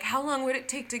 places. Like, how long would it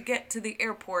take to get to the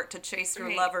airport to chase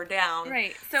your lover down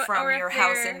from your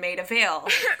house in Maida Vale?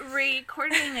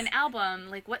 Recording an album,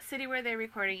 like, what city were they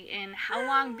recording in? How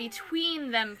long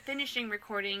between them finishing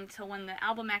recording till when the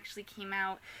album actually came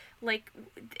out? Like,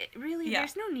 really,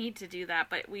 there's no need to do that,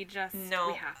 but we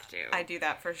have to. I do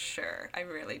that for sure. I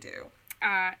really do.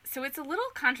 So it's a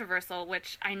little controversial,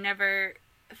 which I never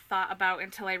thought about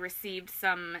until I received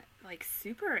some, like,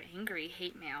 super angry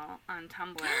hate mail on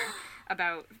Tumblr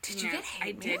about, Did you get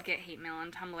hate mail? I did get hate mail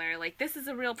on Tumblr. Like, this is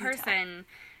a real person.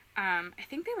 I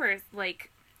think they were,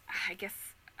 like, I guess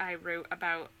I wrote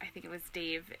about, I think it was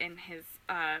Dave and his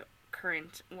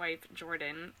current wife,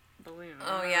 Jordan Balloon.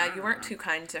 Oh, yeah, you weren't too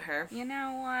kind to her. You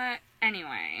know what?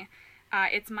 Anyway,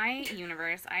 it's my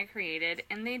universe I created,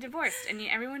 and they divorced, and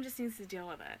everyone just needs to deal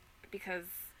with it, because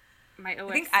my OFC...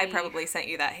 I think I probably sent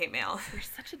you that hate mail. You're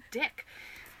such a dick.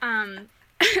 But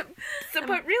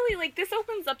really, like, this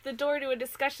opens up the door to a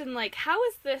discussion, like, how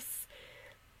is this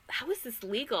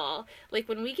legal? Like,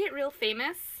 when we get real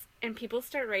famous, and people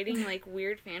start writing, like,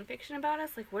 weird fan fiction about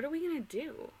us, like, what are we gonna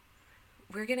do?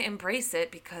 We're going to embrace it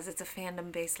because it's a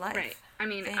fandom-based life. Right. I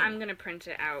mean, I'm going to print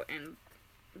it out and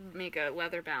make a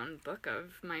leather-bound book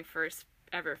of my first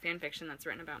ever fan fiction that's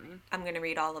written about me. I'm going to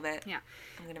read all of it. Yeah.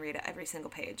 I'm going to read every single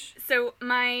page. So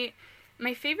my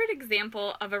favorite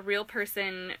example of a real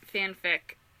person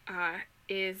fanfic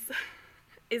is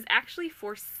actually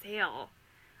for sale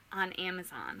on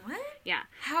Amazon. What? Yeah.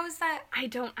 How is that? I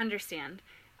don't understand.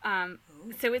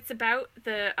 So it's about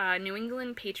the New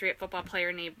England Patriot football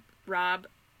player named Rob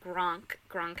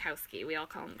Gronkowski. We all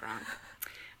call him Gronk.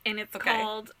 And it's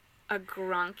called A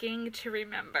Gronking to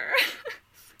Remember.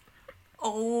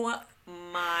 Oh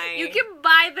my! You can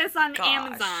buy this on gosh.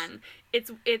 Amazon.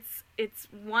 It's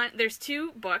one. There's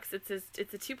 2 books. It's a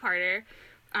 2-parter.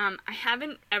 I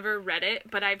haven't ever read it,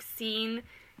 but I've seen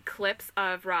clips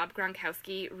of Rob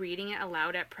Gronkowski reading it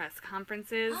aloud at press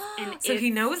conferences, and so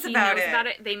he knows about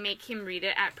it. They make him read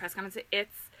it at press conferences.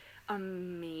 It's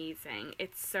amazing.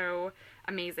 It's so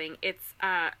amazing. It's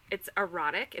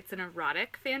erotic. It's an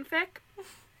erotic fanfic,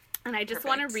 and I just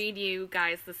want to read you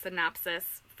guys the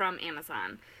synopsis from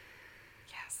Amazon.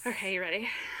 Yes. Okay, you ready?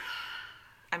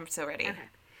 I'm so ready. Okay.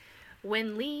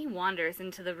 When Lee wanders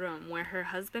into the room where her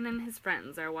husband and his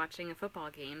friends are watching a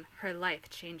football game, her life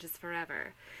changes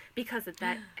forever. Because at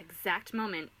that exact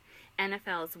moment,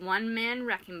 NFL's one-man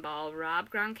wrecking ball, Rob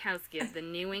Gronkowski of the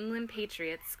New England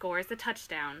Patriots, scores a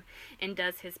touchdown and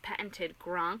does his patented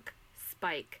Gronk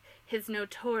spike, his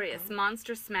notorious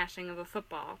monster smashing of a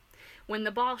football. When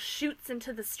the ball shoots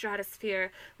into the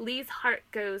stratosphere, Lee's heart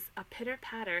goes a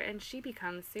pitter-patter and she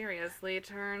becomes seriously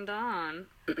turned on.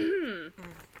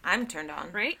 I'm turned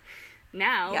on. Right?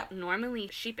 Now, normally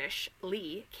sheepish,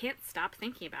 Lee can't stop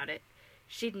thinking about it.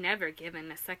 She'd never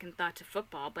given a second thought to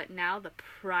football, but now the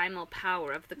primal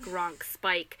power of the Gronk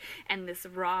spike and this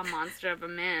raw monster of a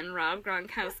man, Rob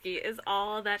Gronkowski, is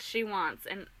all that she wants,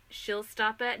 and she'll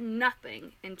stop at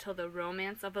nothing until the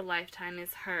romance of a lifetime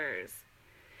is hers.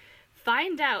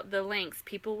 Find out the lengths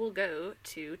people will go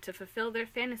to fulfill their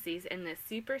fantasies in this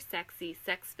super sexy,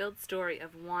 sex-filled story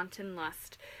of wanton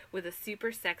lust with a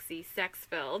super sexy,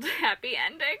 sex-filled happy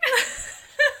ending.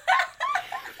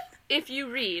 If you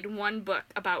read one book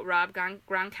about Rob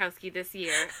Gronkowski this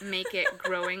year, make it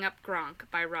Growing Up Gronk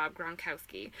by Rob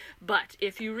Gronkowski. But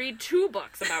if you read 2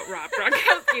 books about Rob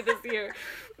Gronkowski this year,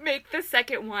 make the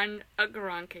second one A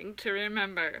Gronking to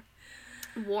Remember.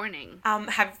 Warning.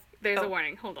 There's a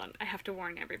warning. Hold on. I have to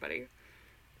warn everybody.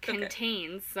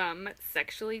 Contains some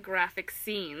sexually graphic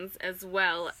scenes as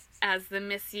well as the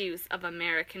misuse of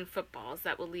American footballs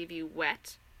that will leave you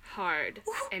wet, hard,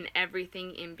 and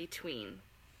everything in between.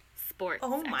 Sports!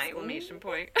 Oh my! Exclamation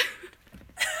point.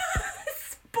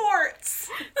 Sports.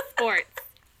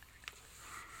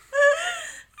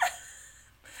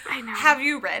 I know. Have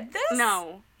you read this?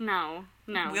 No.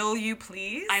 Will you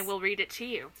please? I will read it to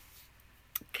you.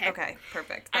 Okay,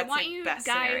 perfect. That's I want you best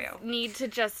guys scenario. need to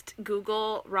just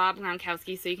Google Rob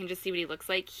Gronkowski so you can just see what he looks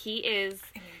like. I need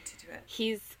to do it.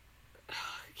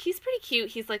 He's pretty cute.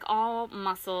 He's like all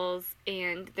muscles,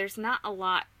 and there's not a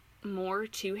lot more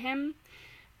to him.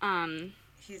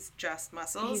 He's just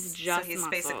muscles. So he's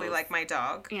basically like my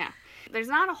dog. Yeah. There's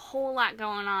not a whole lot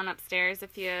going on upstairs,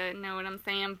 if you know what I'm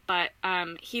saying, but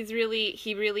he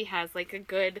really has like a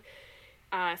good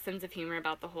sense of humor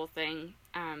about the whole thing.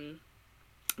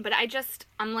 But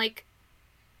I'm like,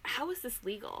 how is this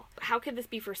legal? How could this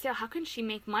be for sale? How can she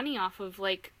make money off of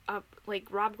like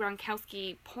Rob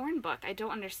Gronkowski porn book? I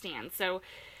don't understand. So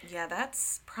yeah,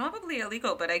 that's probably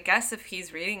illegal, but I guess if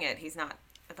he's reading it, he's not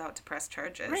about to press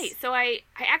charges. Right. So I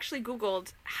actually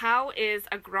Googled, how is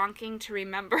A Gronking to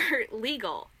Remember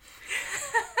legal?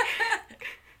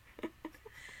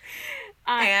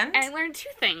 And I learned 2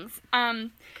 things.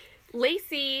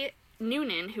 Lacey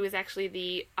Noonan, who is actually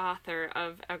the author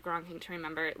of A Gronking to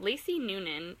Remember, Lacey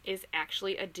Noonan is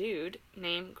actually a dude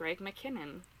named Greg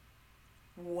McKinnon.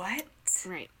 What?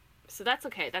 Right. So that's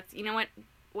okay. That's, you know what?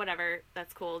 Whatever.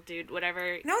 That's cool, dude.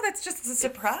 Whatever. No, that's just a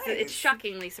surprise. It's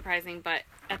shockingly surprising, but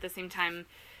at the same time,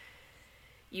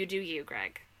 you do you,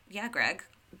 Greg. Yeah, Greg.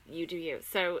 You do you.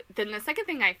 So then the second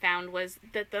thing I found was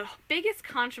that the biggest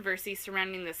controversy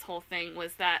surrounding this whole thing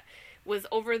was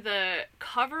over the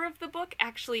cover of the book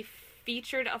actually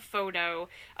featured a photo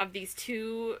of these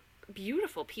 2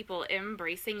 beautiful people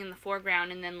embracing in the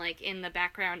foreground, and then like in the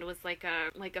background was like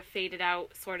a faded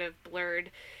out sort of blurred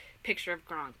picture of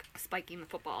Gronk spiking the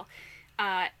football.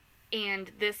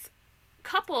 And this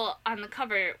couple on the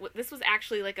cover, this was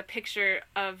actually like a picture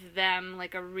of them,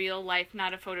 like a real life,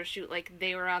 not a photo shoot, like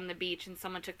they were on the beach and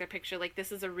someone took their picture, like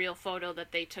this is a real photo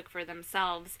that they took for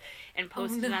themselves and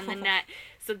posted on the net.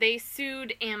 So they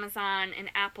sued Amazon and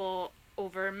Apple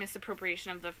over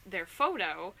misappropriation of their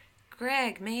photo.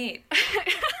 Greg, mate.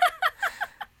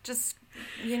 Just,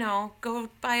 go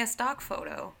buy a stock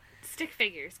photo. Stick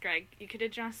figures, Greg. You could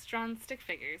have just drawn stick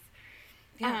figures.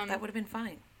 Yeah, that would have been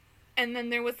fine. And then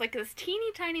there was like this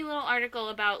teeny tiny little article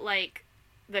about like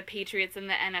the Patriots and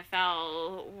the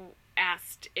NFL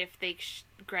asked if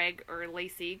Greg or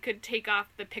Lacey could take off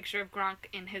the picture of Gronk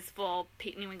in his full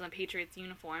New England Patriots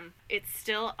uniform. It's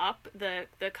still up. The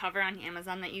cover on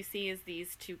Amazon that you see is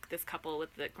this couple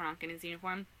with the Gronk in his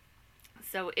uniform.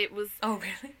 So it was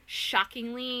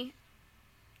shockingly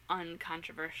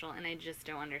uncontroversial, and I just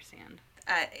don't understand.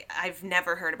 I've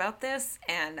never heard about this,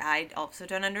 and I also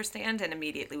don't understand, and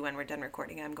immediately when we're done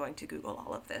recording, I'm going to Google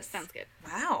all of this. Sounds good.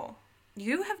 Wow.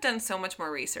 You have done so much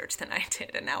more research than I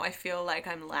did, and now I feel like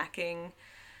I'm lacking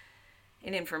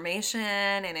in information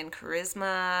and in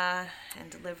charisma and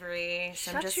delivery,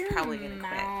 so I'm just probably going to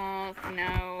quit.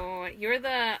 No, you're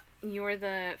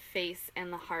the face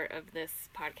and the heart of this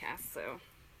podcast, so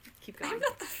keep going. I'm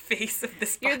not the face of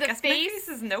this podcast. You're the face. My face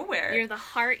is nowhere. You're the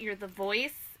heart, you're the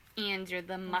voice, and you're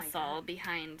the muscle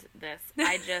behind this.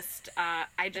 I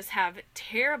just have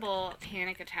terrible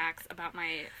panic attacks about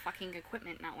my fucking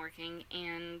equipment not working,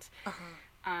 and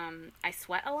I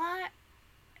sweat a lot,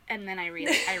 and then I read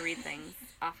things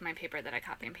off my paper that I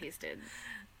copy and pasted.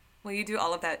 Well, you do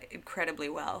all of that incredibly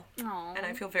well. Aww. And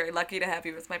I feel very lucky to have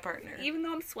you as my partner. Even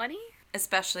though I'm sweaty?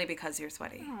 Especially because you're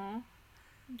sweaty. Aww.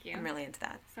 Thank you. I'm really into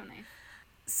that. So nice.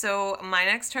 So my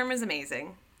next term is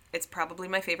amazing. It's probably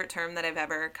my favorite term that I've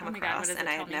ever come across, and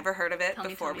I had never heard of it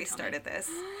before we started this.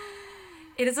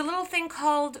 It is a little thing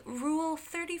called Rule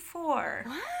 34.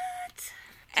 What?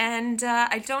 And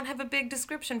I don't have a big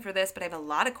description for this, but I have a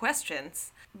lot of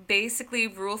questions. Basically,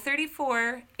 Rule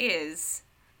 34 is,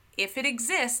 if it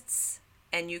exists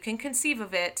and you can conceive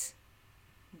of it,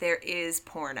 there is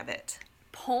porn of it.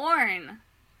 Porn?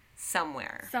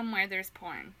 Somewhere. Somewhere there's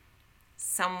porn.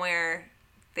 Somewhere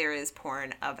there is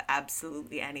porn of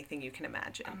absolutely anything you can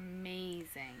imagine.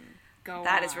 Amazing. Go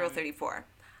That on. is Rule 34.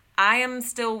 I am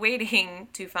still waiting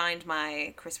to find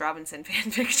my Chris Robinson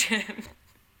fanfiction.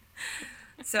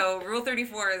 So Rule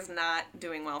 34 is not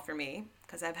doing well for me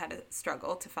because I've had a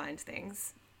struggle to find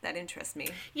things that interest me.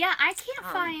 Yeah, I can't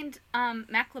find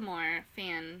Macklemore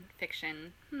fan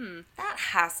fiction. That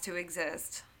has to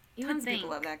exist. Tons of people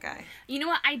love that guy. You know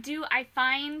what I do? I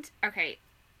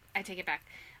take it back.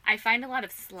 I find a lot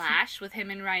of Slash with him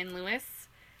and Ryan Lewis,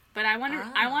 but I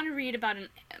want to read about an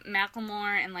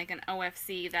Macklemore and like an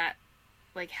OFC that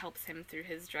like helps him through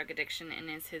his drug addiction and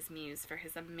is his muse for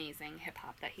his amazing hip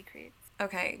hop that he creates.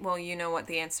 Okay, well, you know what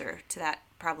the answer to that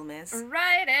problem is.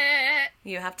 Write it.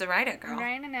 You have to write it, girl. I'm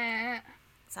writing it.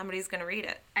 Somebody's going to read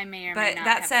it. I may or may But not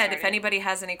that have said, started. if anybody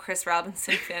has any Chris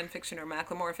Robinson fanfiction or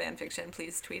Macklemore fanfiction,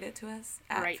 please tweet it to us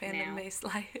at Right Fandom-Based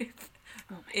Lives.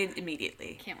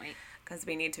 Immediately. Can't wait. Because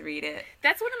we need to read it.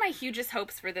 That's one of my hugest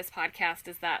hopes for this podcast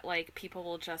is that, like, people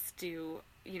will just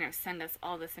send us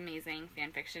all this amazing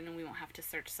fan fiction and we won't have to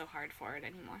search so hard for it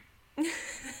anymore.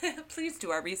 Please do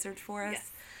our research for us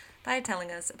Yes. by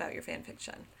telling us about your fan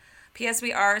fiction. P.S.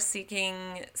 We are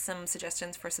seeking some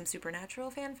suggestions for some supernatural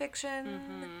fan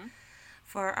fiction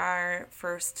for our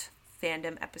first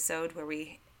fandom episode where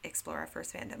we explore our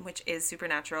first fandom, which is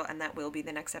supernatural, and that will be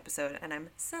the next episode, and I'm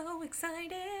so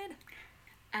excited.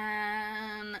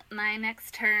 My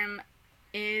next term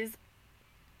is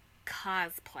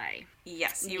cosplay.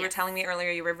 Yes, you were telling me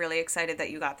earlier you were really excited that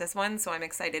you got this one, so I'm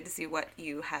excited to see what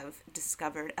you have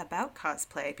discovered about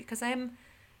cosplay, because I'm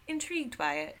intrigued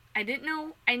by it. I didn't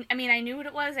know, I mean, I knew what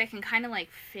it was. I can kind of, like,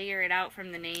 figure it out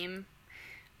from the name,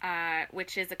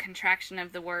 which is a contraction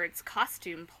of the words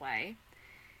costume play.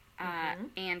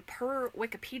 And per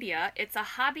Wikipedia, it's a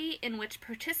hobby in which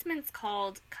participants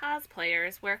called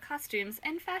cosplayers wear costumes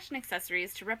and fashion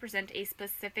accessories to represent a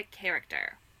specific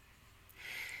character.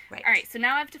 Right. All right, so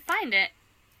now I have to find it.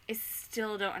 I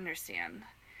still don't understand.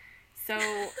 So,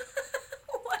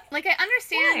 What? like, I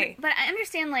understand, Why? but I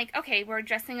understand, like, okay, we're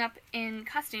dressing up in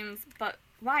costumes, but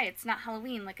why? It's not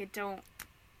Halloween. Like, I don't.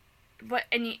 But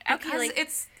Because like,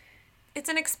 it's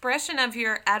an expression of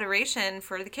your adoration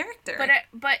for the character.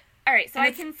 but all right, so And I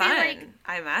it's can fun, see like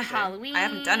I imagine. Halloween. I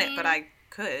haven't done it, but I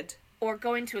could. Or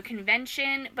going to a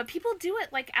convention, but people do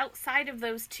it like outside of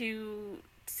those two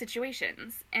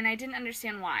situations, and I didn't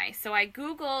understand why. So I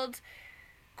Googled,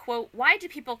 quote, why do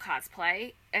people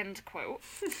cosplay, end quote.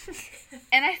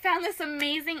 And I found this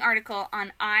amazing article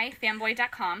on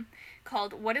ifanboy.com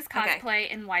called What is Cosplay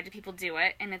and Why Do People Do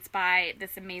It? And it's by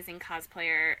this amazing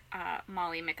cosplayer,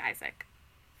 Molly McIsaac.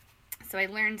 So I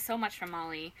learned so much from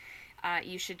Molly.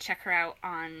 You should check her out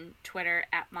on Twitter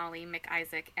at Molly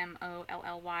McIsaac,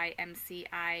 MollymcIsaac,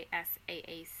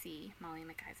 Molly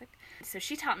McIsaac. So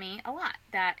she taught me a lot,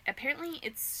 that apparently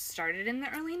it started in the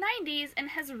early 90s and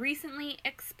has recently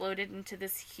exploded into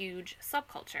this huge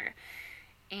subculture.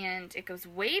 And it goes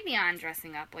way beyond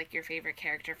dressing up like your favorite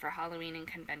character for Halloween and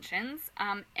conventions.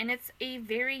 And it's a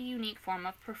very unique form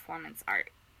of performance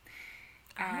art.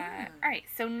 All right,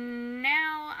 so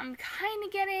now I'm kind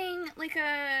of getting like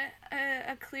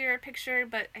a clearer picture,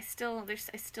 but I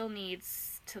still need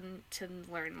to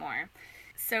learn more.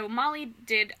 So Molly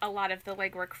did a lot of the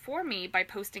legwork for me by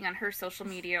posting on her social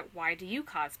media, "Why do you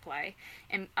cosplay?"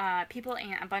 And a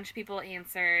bunch of people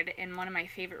answered, and one of my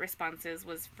favorite responses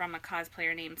was from a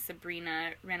cosplayer named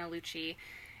Sabrina Renalucci,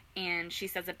 and she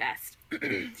says it best.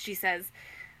 She says,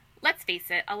 "Let's face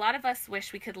it, a lot of us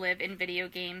wish we could live in video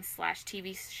games /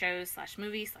 TV shows /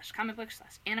 movies / comic books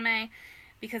 / anime,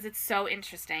 because it's so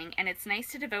interesting, and it's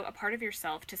nice to devote a part of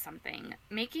yourself to something.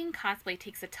 Making cosplay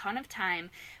takes a ton of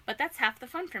time, but that's half the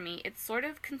fun for me. It sort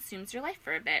of consumes your life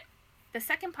for a bit. The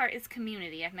second part is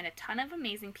community. I've met a ton of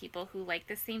amazing people who like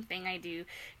the same thing I do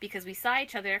because we saw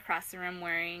each other across the room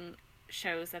wearing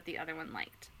shows that the other one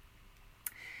liked."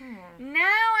 Now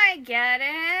I get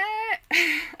it.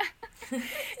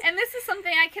 And this is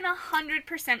something I can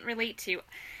 100% relate to.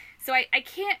 So I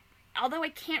can't, although I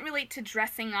can't relate to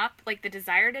dressing up, like the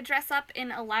desire to dress up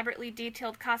in elaborately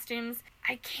detailed costumes,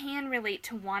 I can relate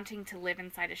to wanting to live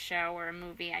inside a show or a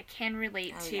movie. I can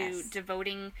relate to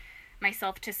devoting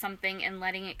myself to something and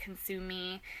letting it consume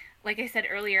me. Like I said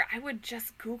earlier, I would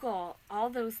just Google all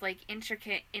those like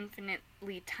intricate,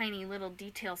 infinitely tiny little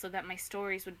details so that my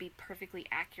stories would be perfectly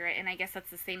accurate. And I guess that's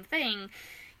the same thing,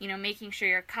 you know, making sure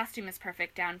your costume is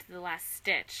perfect down to the last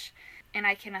stitch. And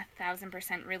I can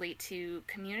 1,000% relate to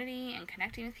community and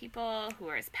connecting with people who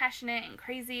are as passionate and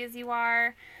crazy as you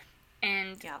are.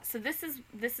 And so this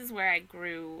is where I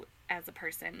grew as a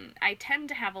person. I tend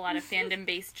to have a lot of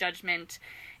fandom-based judgment,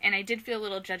 and I did feel a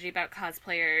little judgy about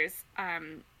cosplayers,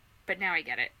 but now I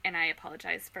get it, and I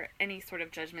apologize for any sort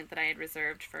of judgment that I had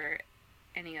reserved for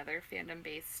any other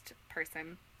fandom-based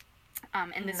person.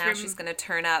 And this now she's going to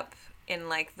turn up in,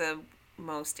 like, the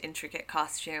most intricate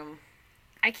costume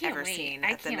ever seen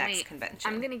at the next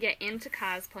convention. I'm going to get into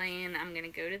cosplaying. I'm going to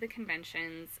go to the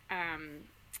conventions.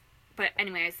 But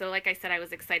anyway, so like I said, I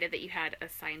was excited that you had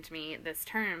assigned me this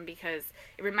term because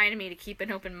it reminded me to keep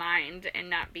an open mind and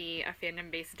not be a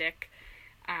fandom-based dick.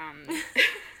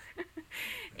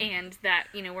 And that,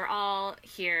 you know, we're all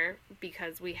here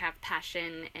because we have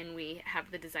passion and we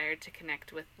have the desire to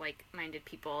connect with like-minded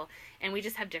people, and we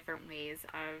just have different ways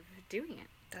of doing it.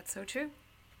 That's so true.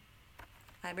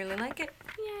 I really like it.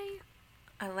 Yay.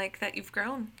 I like that you've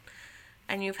grown,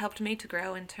 and you've helped me to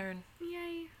grow in turn.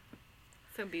 Yay.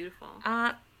 So beautiful.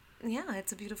 Yeah,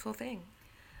 it's a beautiful thing.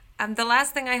 The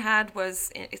last thing I had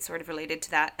was, it's sort of related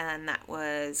to that, and that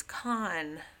was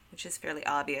con, which is fairly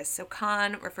obvious. So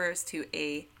con refers to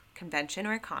a convention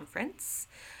or a conference,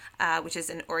 which is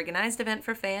an organized event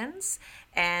for fans,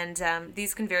 and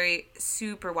these can vary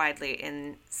super widely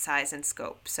in size and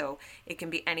scope. So it can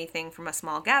be anything from a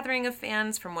small gathering of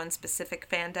fans from one specific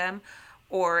fandom,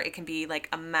 or it can be like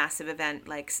a massive event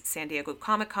like San Diego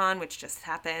Comic-Con, which just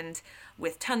happened,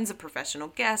 with tons of professional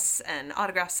guests and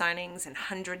autograph signings and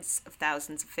hundreds of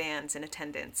thousands of fans in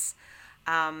attendance.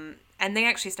 And they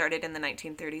actually started in the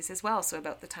 1930s as well. So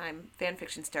about the time fan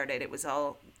fiction started, it was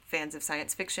all fans of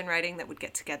science fiction writing that would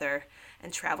get together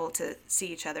and travel to see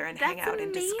each other and hang out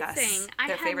and discuss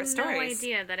their favorite stories. I had no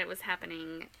idea that it was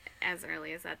happening as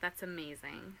early as that. That's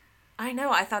amazing. I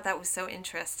know. I thought that was so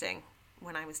interesting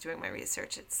when I was doing my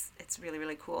research. It's really,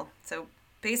 really cool. So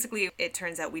basically, it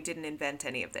turns out we didn't invent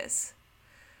any of this,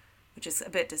 which is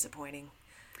a bit disappointing.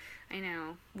 I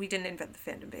know. We didn't invent the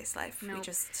fandom-based life. No.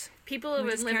 People have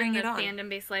been living the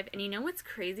fandom-based life. And you know what's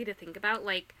crazy to think about?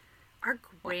 Like, our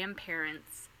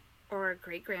grandparents or our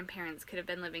great-grandparents could have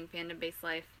been living fandom-based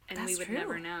life, and we would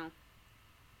never know.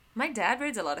 My dad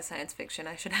reads a lot of science fiction.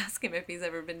 I should ask him if he's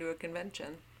ever been to a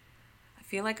convention. I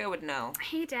feel like I would know.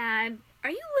 Hey, Dad. Are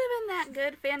you living that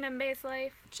good fandom-based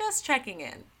life? Just checking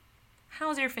in.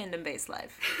 How's your fandom-based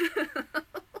life?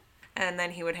 And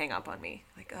then he would hang up on me.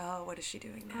 Like, oh, what is she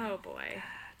doing now? Oh, boy.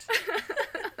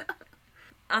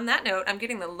 On that note, I'm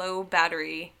getting the low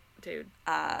battery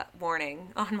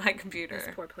warning on my computer.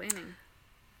 That's poor planning.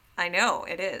 I know,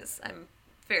 it is. I'm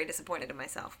very disappointed in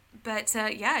myself. But,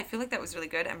 yeah, I feel like that was really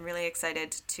good. I'm really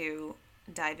excited to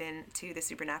dive into the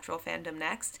Supernatural fandom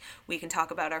next. We can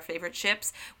talk about our favorite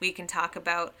ships. We can talk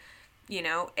about, you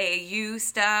know, AU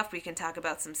stuff. We can talk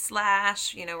about some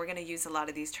slash. You know, we're going to use a lot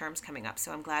of these terms coming up.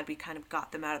 So I'm glad we kind of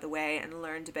got them out of the way and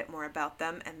learned a bit more about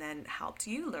them, and then helped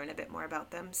you learn a bit more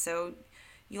about them so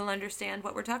you'll understand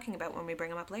what we're talking about when we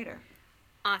bring them up later.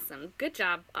 Awesome. Good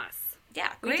job, us.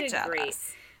 Yeah, great job,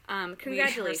 us.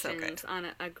 Congratulations on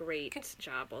a great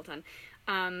job. Well done.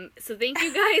 So thank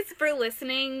you guys for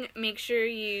listening. Make sure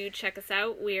you check us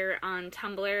out. We're on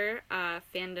Tumblr,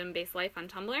 Fandom-Based Life on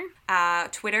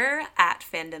Tumblr. Twitter at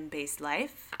Fandom-Based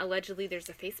Life. Allegedly, there's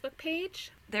a Facebook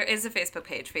page. There is a Facebook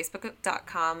page,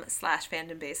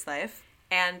 facebook.com/Fandom-Based Life.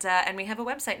 And we have a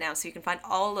website now, so you can find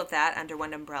all of that under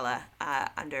one umbrella,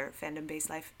 under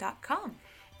fandombasedlife.com.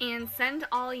 And send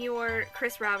all your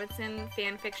Chris Robinson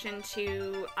fan fiction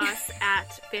to us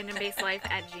at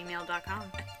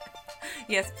fandombasedlife@gmail.com.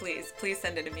 Yes, please. Please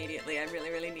send it immediately. I really,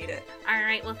 really need it. All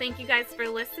right. Well, thank you guys for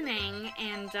listening,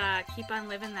 and keep on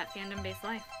living that fandom-based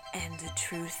life. And the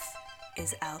truth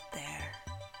is out there.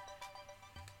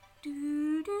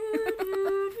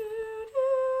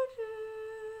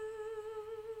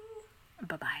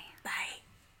 Bye-bye.